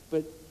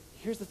 But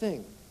here's the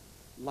thing.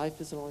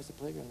 Life isn't always a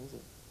playground, is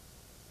it?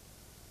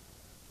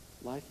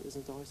 Life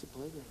isn't always a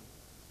playground.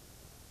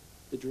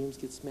 The dreams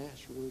get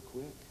smashed really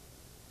quick.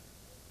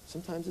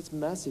 Sometimes it's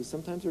messy.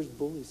 Sometimes there's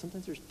bullies.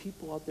 Sometimes there's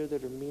people out there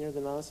that are meaner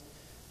than us.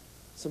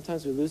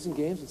 Sometimes we lose in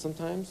games, and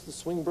sometimes the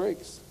swing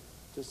breaks.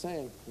 Just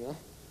saying, you know?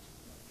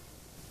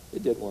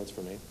 It did once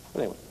for me.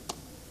 But anyway.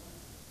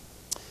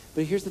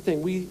 But here's the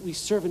thing. We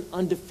serve an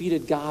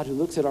undefeated God who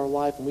looks at our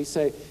life, and we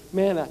say,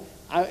 man,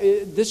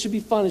 this should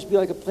be fun. It should be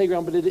like a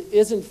playground, but it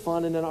isn't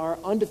fun. And then our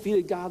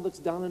undefeated God looks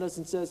down at us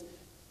and says,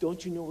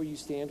 don't you know where you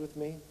stand with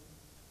me?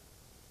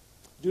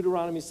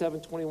 Deuteronomy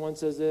 7:21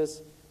 says this,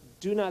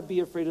 do not be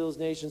afraid of those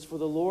nations, for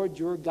the Lord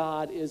your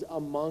God is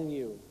among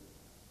you.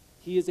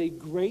 He is a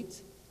great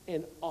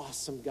and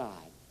awesome God.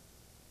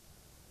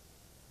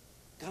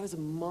 God is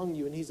among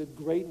you, and he's a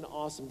great and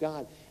awesome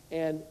God.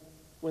 And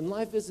when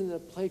life isn't a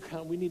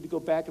playground, we need to go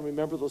back and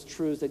remember those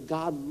truths, that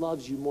God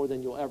loves you more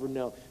than you'll ever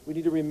know. We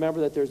need to remember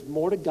that there's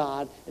more to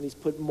God, and he's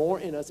put more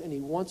in us, and he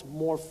wants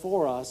more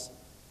for us.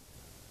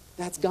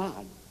 That's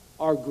God,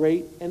 our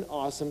great and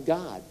awesome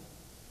God.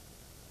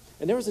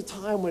 And there was a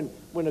time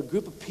when a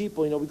group of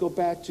people, we go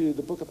back to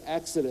the book of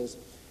Exodus,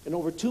 and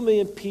over 2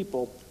 million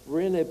people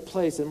were in a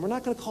place, and we're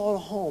not going to call it a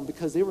home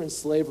because they were in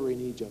slavery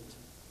in Egypt.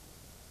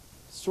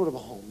 Sort of a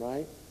home,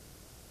 right?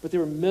 But they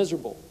were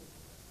miserable.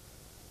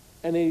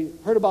 And they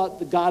heard about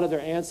the God of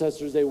their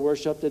ancestors they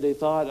worshiped, that they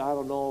thought, I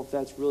don't know if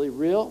that's really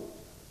real.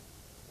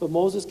 But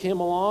Moses came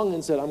along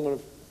and said, I'm going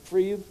to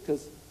free you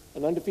because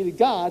an undefeated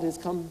God has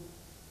come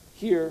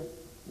here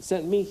and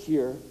sent me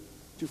here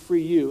to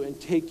free you and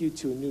take you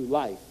to a new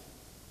life,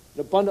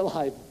 an abundant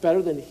life,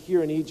 better than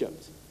here in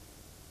Egypt.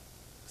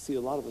 See,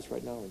 a lot of us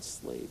right now are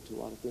enslaved to a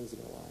lot of things in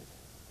our life.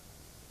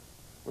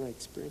 We're not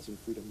experiencing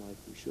freedom like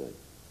we should.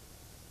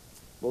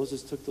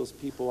 Moses took those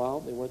people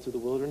out. They went through the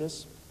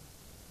wilderness.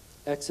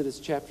 Exodus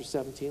chapter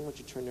 17. Why don't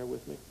you turn there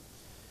with me?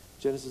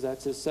 Genesis,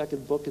 Exodus,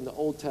 second book in the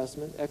Old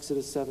Testament,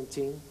 Exodus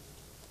 17.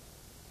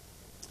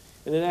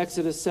 And in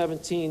Exodus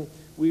 17,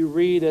 we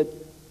read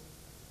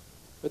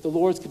that the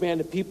Lord's command,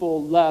 the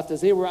people left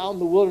as they were out in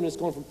the wilderness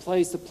going from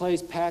place to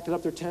place, packing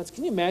up their tents.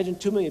 Can you imagine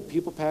 2 million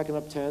people packing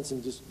up tents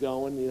and just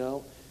going,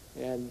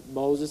 and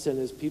Moses and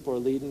his people are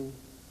leading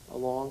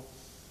along?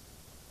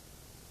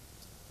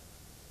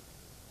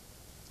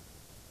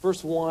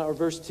 Verse 1 or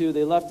verse 2,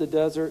 they left the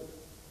desert.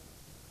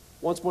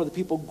 Once more the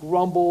people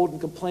grumbled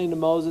and complained to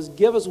Moses.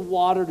 Give us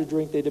water to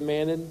drink, they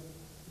demanded.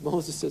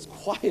 Moses says,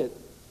 quiet.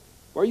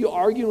 Why are you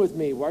arguing with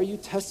me? Why are you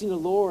testing the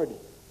Lord?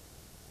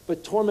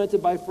 But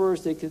tormented by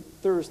thirst,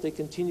 they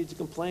continued to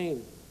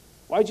complain.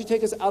 Why did you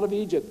take us out of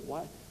Egypt?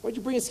 Why did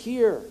you bring us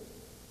here?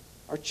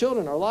 Our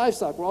children, our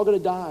livestock, we're all going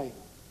to die.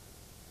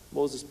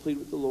 Moses pleaded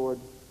with the Lord.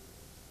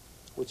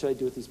 What should I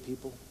do with these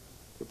people?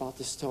 They're about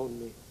to stone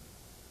me.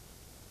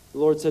 The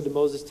Lord said to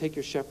Moses, take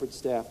your shepherd's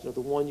staff, the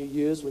one you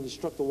used when you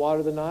struck the water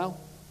of the Nile.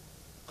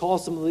 Call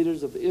some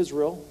leaders of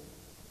Israel.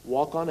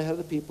 Walk on ahead of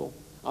the people.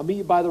 I'll meet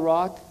you by the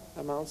rock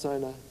at Mount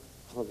Sinai.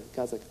 I love it.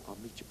 God's like, I'll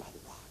meet you by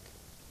the rock.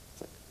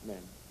 It's like,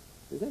 man,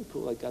 isn't that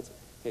cool? Like God's,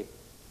 hey,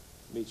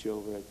 meet you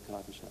over at the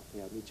coffee shop.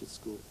 Yeah, I'll meet you at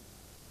school.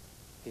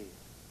 Hey,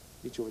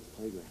 meet you over at the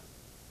playground.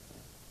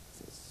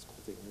 It's a cool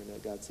thing hearing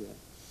that God say that.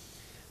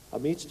 I'll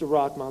meet you at the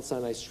rock, Mount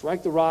Sinai.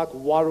 Strike the rock,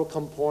 water will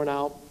come pouring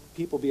out.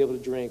 People will be able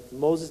to drink.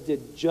 Moses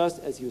did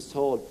just as he was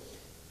told.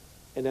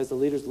 And as the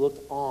leaders looked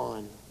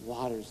on,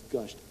 waters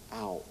gushed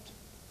out.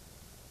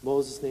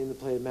 Moses named the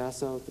place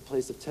Massah, the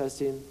place of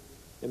testing,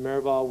 and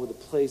Meribah with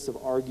the place of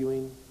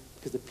arguing,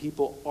 because the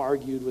people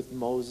argued with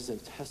Moses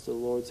and tested the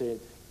Lord, saying,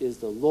 is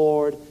the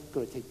Lord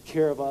going to take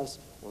care of us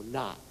or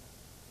not?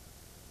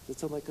 Does that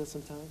sound like us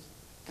sometimes?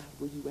 God,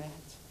 where you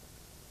at?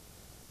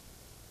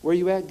 Where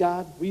you at,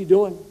 God? What are you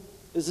doing?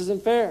 This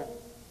isn't fair.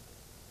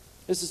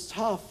 This is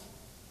tough.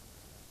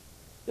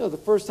 The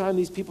first time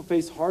these people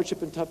face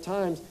hardship and tough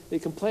times, they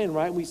complain,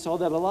 right? We saw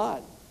that a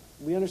lot.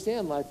 We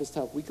understand life is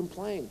tough. We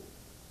complain.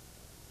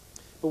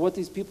 But what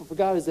these people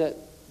forgot is that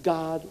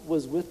God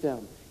was with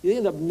them. They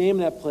ended up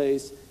naming that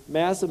place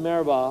Massah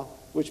Meribah,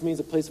 which means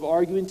a place of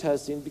arguing and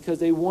testing, because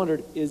they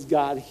wondered, is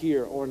God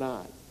here or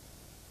not?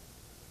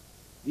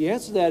 The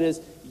answer to that is,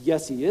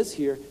 yes, he is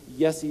here.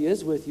 Yes, he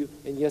is with you.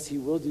 And yes, he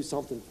will do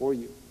something for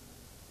you.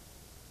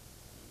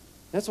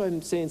 That's why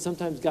I'm saying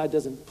sometimes God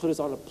doesn't put us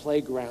on a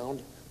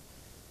playground.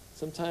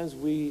 Sometimes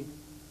we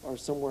are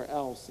somewhere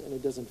else and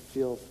it doesn't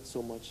feel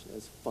so much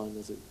as fun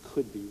as it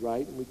could be,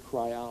 right? And we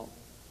cry out.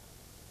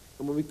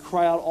 And when we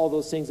cry out all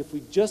those things, if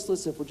we just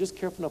listen, if we're just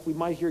careful enough, we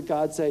might hear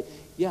God say,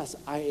 yes,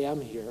 I am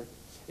here.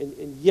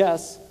 And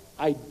yes,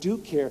 I do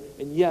care.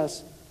 And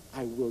yes,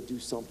 I will do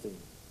something.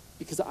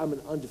 Because I'm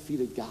an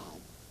undefeated God.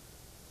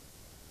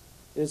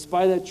 And in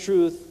spite of that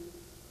truth,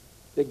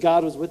 that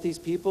God was with these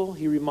people,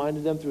 he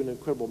reminded them through an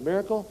incredible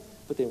miracle,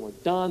 but they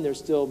weren't done. There's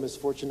still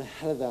misfortune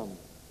ahead of them.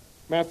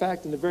 Matter of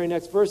fact, in the very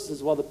next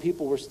verses, while the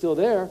people were still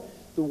there,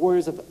 the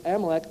warriors of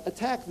Amalek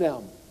attacked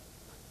them.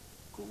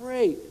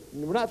 Great.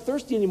 We're not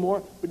thirsty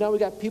anymore, but now we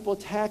got people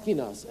attacking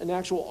us, an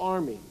actual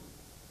army.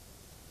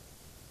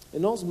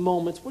 In those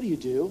moments, what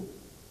do?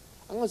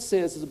 I'm going to say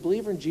this as a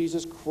believer in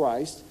Jesus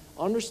Christ,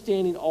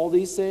 understanding all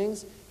these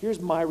things, here's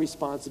my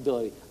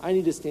responsibility. I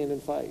need to stand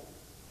and fight.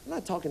 I'm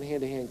not talking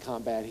hand-to-hand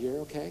combat here,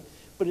 okay?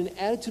 But an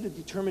attitude of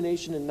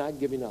determination and not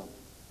giving up.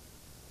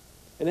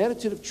 An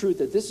attitude of truth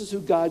that this is who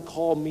God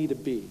called me to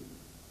be.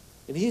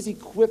 And he's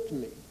equipped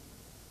me.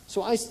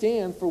 So I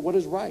stand for what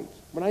is right.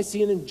 When I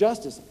see an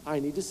injustice, I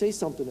need to say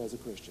something as a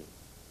Christian.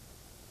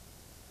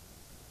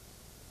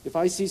 If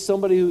I see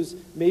somebody who's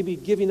maybe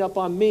giving up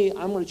on me,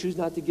 I'm going to choose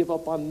not to give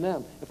up on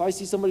them. If I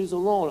see somebody who's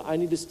alone, I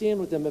need to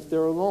stand with them if they're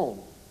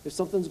alone. If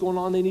something's going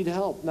on, they need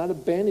help, not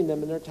abandoning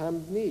them in their time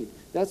of need.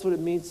 That's what it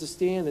means to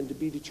stand and to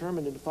be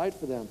determined and to fight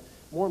for them.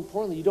 More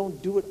importantly, you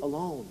don't do it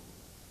alone.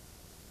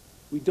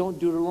 We don't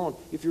do it alone.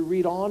 If you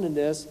read on in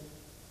this,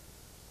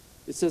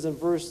 it says in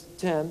verse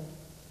 10,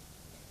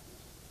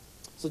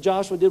 so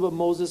Joshua did what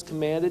Moses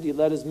commanded. He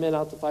led his men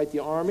out to fight the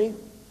army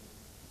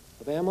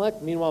of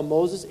Amalek. Meanwhile,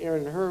 Moses,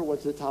 Aaron, and Hur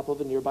went to the top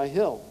of a nearby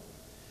hill.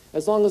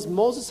 As long as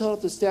Moses held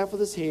up the staff with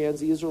his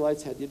hands, the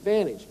Israelites had the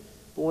advantage.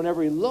 But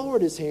whenever he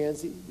lowered his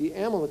hands, the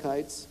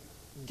Amalekites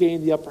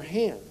gained the upper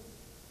hand.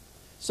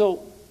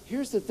 So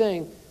here's the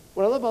thing.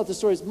 What I love about this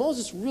story is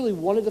Moses really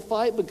wanted to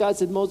fight, but God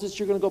said, Moses,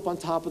 you're going to go up on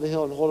top of the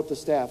hill and hold up the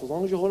staff. As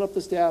long as you hold up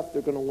the staff,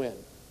 they're going to win.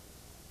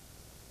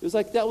 It was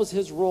like that was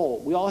his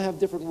role. We all have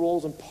different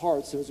roles and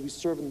parts as we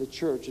serve in the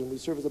church and we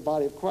serve as the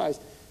body of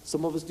Christ.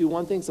 Some of us do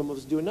one thing, some of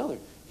us do another.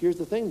 Here's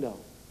the thing, though.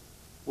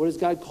 What has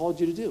God called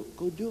you to do?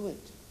 Go do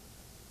it.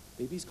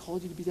 Maybe he's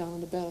called you to be down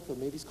on the battlefield.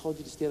 Maybe he's called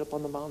you to stand up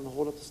on the mountain and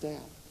hold up the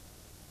staff.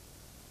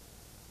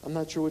 I'm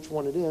not sure which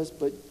one it is,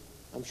 but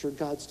I'm sure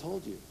God's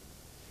told you.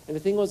 And the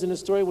thing was, in the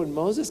story, when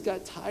Moses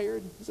got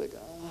tired, he's like,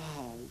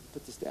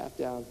 put the staff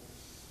down.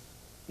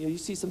 You know, you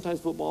see sometimes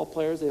football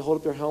players, they hold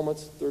up their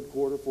helmets, third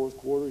quarter, fourth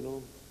quarter,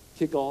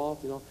 kick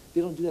off,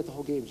 They don't do that the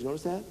whole game. Did you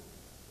notice that?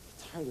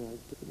 Get tired, I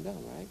put them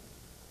down, right?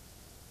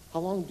 How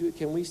long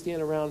can we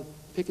stand around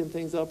picking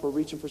things up or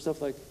reaching for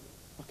stuff like,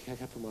 okay, I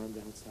got to put my arm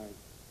down, it's tired.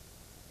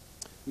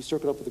 We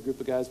circled up with a group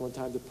of guys one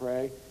time to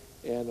pray,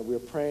 and we were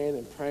praying,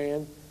 and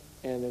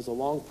there was a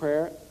long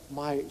prayer.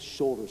 My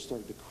shoulders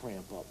started to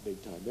cramp up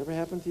big time. Ever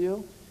happened to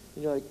you?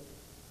 And you're like,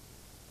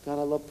 God,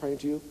 I love praying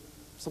to you.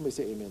 Somebody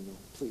say amen,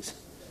 though, please.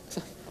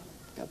 I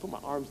got to put my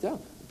arms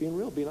down. Being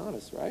real, being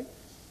honest, right?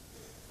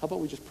 How about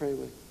we just pray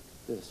with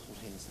this? Hold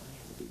hands down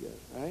here. It'll be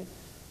good, right?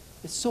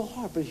 It's so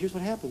hard, but here's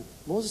what happened.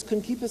 Moses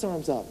couldn't keep his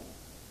arms up.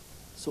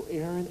 So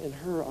Aaron and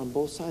Hur on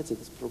both sides said,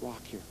 let's put a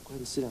rock here. Go ahead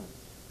and sit down.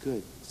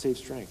 Good. Save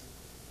strength.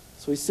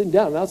 So he's sitting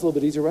down. Now it's a little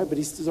bit easier, right? But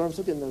his arms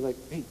up, and they're like,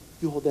 hey,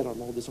 you hold that arm,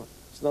 I'll hold this arm.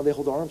 So now they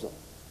hold their arms up.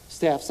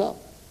 Staff's up.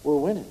 We're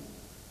winning.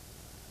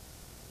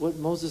 What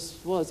Moses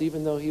was,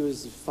 even though he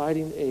was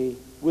fighting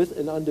with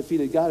an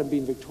undefeated God and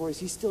being victorious,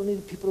 he still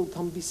needed people to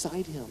come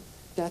beside him.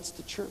 That's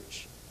the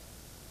church.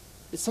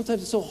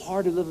 Sometimes it's so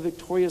hard to live a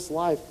victorious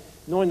life,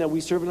 knowing that we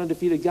serve an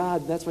undefeated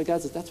God. And that's why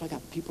God says, that's why I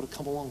got people to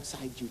come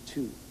alongside you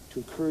too, to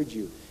encourage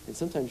you. And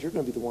sometimes you're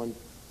going to be the one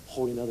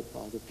holding other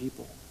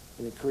people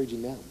and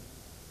encouraging them.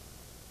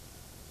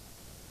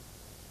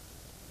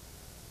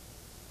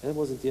 And that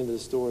wasn't the end of the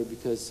story,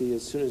 because, see,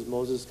 as soon as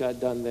Moses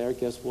got done there,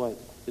 guess what?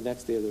 The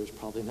next day there was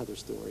probably another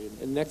story. And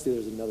the next day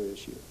there's another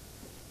issue.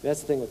 And that's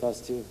the thing with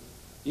us too.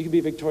 You can be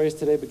victorious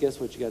today, but guess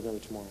what? You got another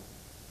tomorrow.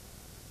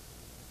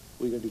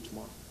 What are you going to do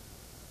tomorrow?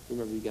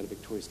 Remember, you got a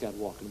victorious God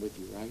walking with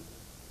you, right?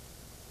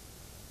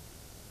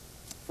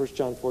 1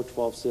 John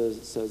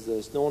 4:12 says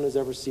this, no one has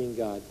ever seen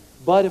God.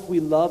 But if we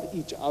love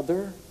each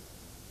other,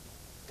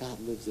 God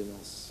lives in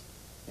us.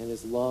 And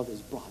his love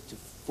is brought to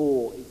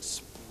full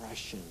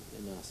expression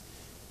in us.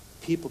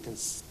 People can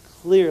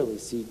clearly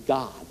see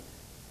God,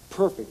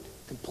 perfect,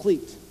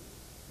 complete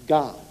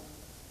God,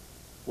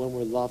 when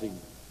we're loving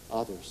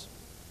others.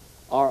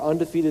 Our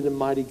undefeated and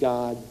mighty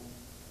God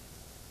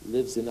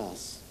lives in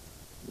us,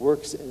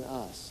 works in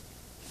us,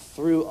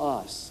 through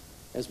us,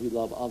 as we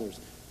love others.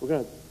 We're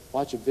going to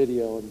watch a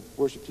video, and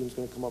worship team's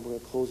going to come up. We're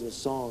going to close in a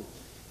song.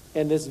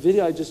 And this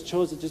video, I just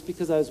chose it just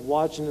because I was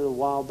watching it a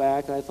while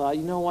back, and I thought,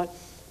 you know what?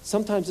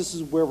 Sometimes this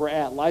is where we're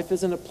at. Life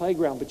isn't a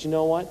playground, but you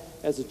know what?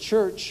 As a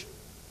church,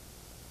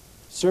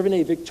 serving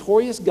a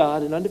victorious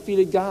God, an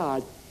undefeated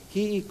God,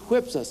 he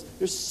equips us.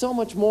 There's so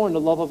much more in the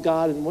love of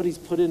God and what he's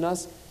put in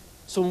us.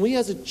 So when we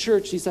as a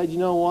church decide, you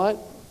know what?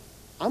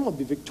 I'm going to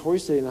be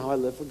victorious today in how I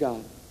live for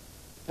God.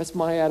 That's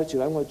my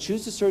attitude. I'm going to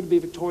choose to serve, to be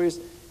victorious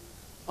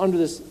under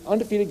this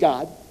undefeated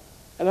God,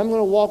 and I'm going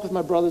to walk with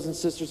my brothers and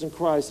sisters in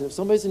Christ. And if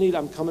somebody's in need,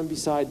 I'm coming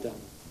beside them,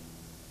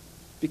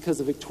 because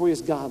the victorious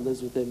God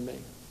lives within me.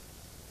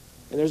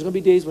 And there's going to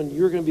be days when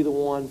you're going to be the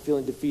one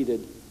feeling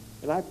defeated.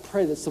 And I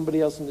pray that somebody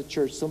else in the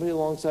church, somebody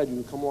alongside you,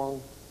 will come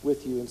along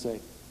with you and say,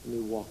 let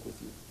me walk with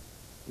you.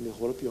 Let me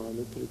hold up your arm.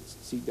 Let me put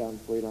a seat down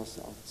for you, and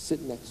I'll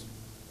sit next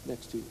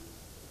to you.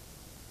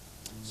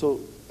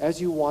 So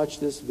as you watch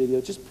this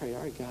video, just pray,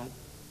 all right, God,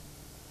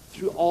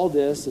 through all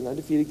this, and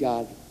undefeated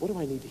God, what do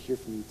I need to hear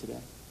from you today?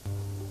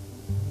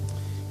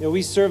 You know,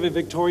 we serve a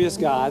victorious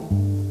God,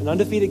 an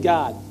undefeated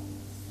God.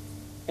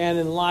 And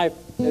in life,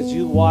 as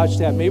you watch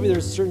that, maybe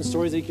there's certain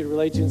stories that you can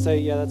relate to and say,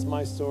 yeah, that's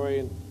my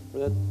story, or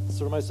that's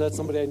sort of my story, that's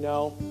somebody I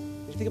know.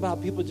 And you think about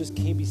how people just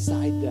came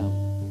beside them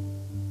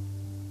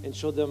and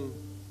showed them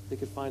they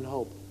could find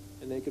hope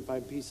and they could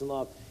find peace and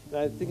love.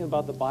 And I'm thinking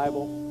about the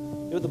Bible.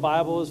 You know what the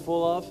Bible is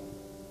full of?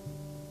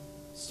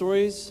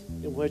 Stories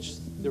in which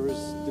there was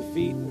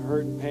defeat and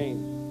hurt and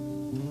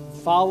pain,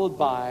 followed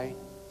by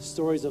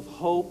stories of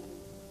hope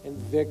and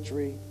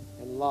victory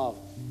and love.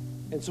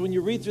 And so when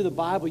you read through the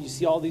Bible, you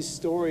see all these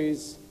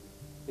stories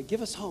that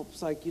give us hope.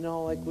 It's like,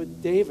 like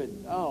with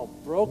David,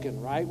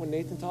 broken, right? When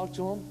Nathan talked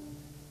to him,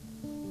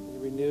 and he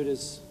renewed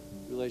his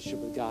relationship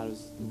with God. It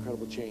was an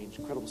incredible change,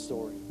 incredible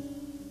story.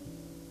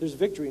 There's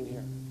victory in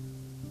here.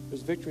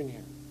 There's victory in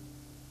here.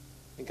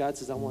 And God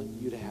says, I want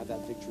you to have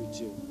that victory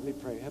too. Let me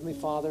pray. Heavenly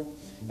Father,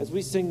 as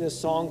we sing this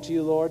song to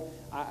you, Lord,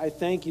 I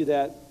thank you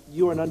that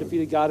you are an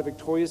undefeated God, a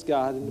victorious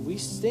God, and we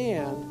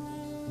stand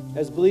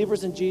as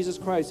believers in Jesus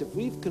Christ. If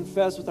we've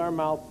confessed with our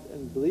mouth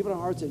and believe in our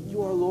hearts that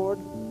you are Lord,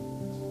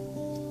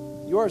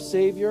 you are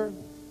Savior,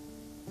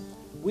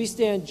 we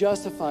stand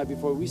justified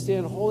before you. We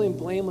stand holy and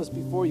blameless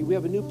before you. We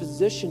have a new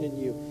position in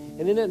you.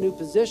 And in that new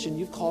position,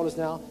 you've called us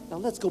now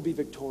let's go be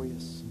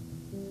victorious.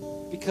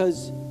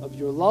 Because of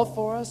your love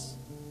for us,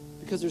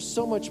 because there's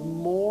so much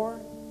more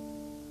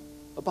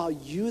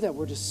about you that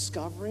we're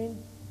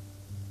discovering,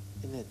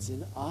 and that's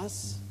in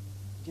us.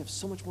 You have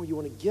so much more you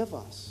want to give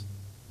us.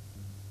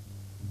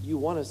 You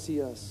want to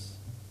see us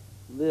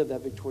live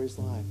that victorious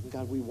life. And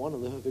God, we want to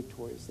live a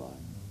victorious life.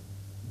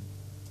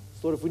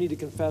 So Lord, if we need to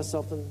confess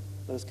something,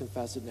 let us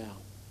confess it now.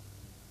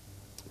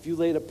 If you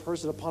laid a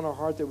person upon our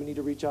heart that we need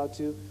to reach out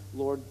to,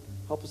 Lord,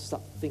 help us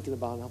stop thinking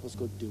about it and help us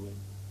go do it.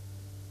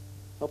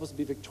 Help us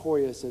be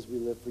victorious as we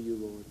live for you,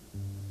 Lord.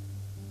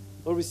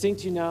 Lord, we sing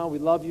to you now. We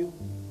love you.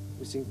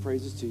 We sing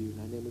praises to you. In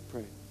thy name we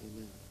pray.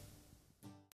 Amen.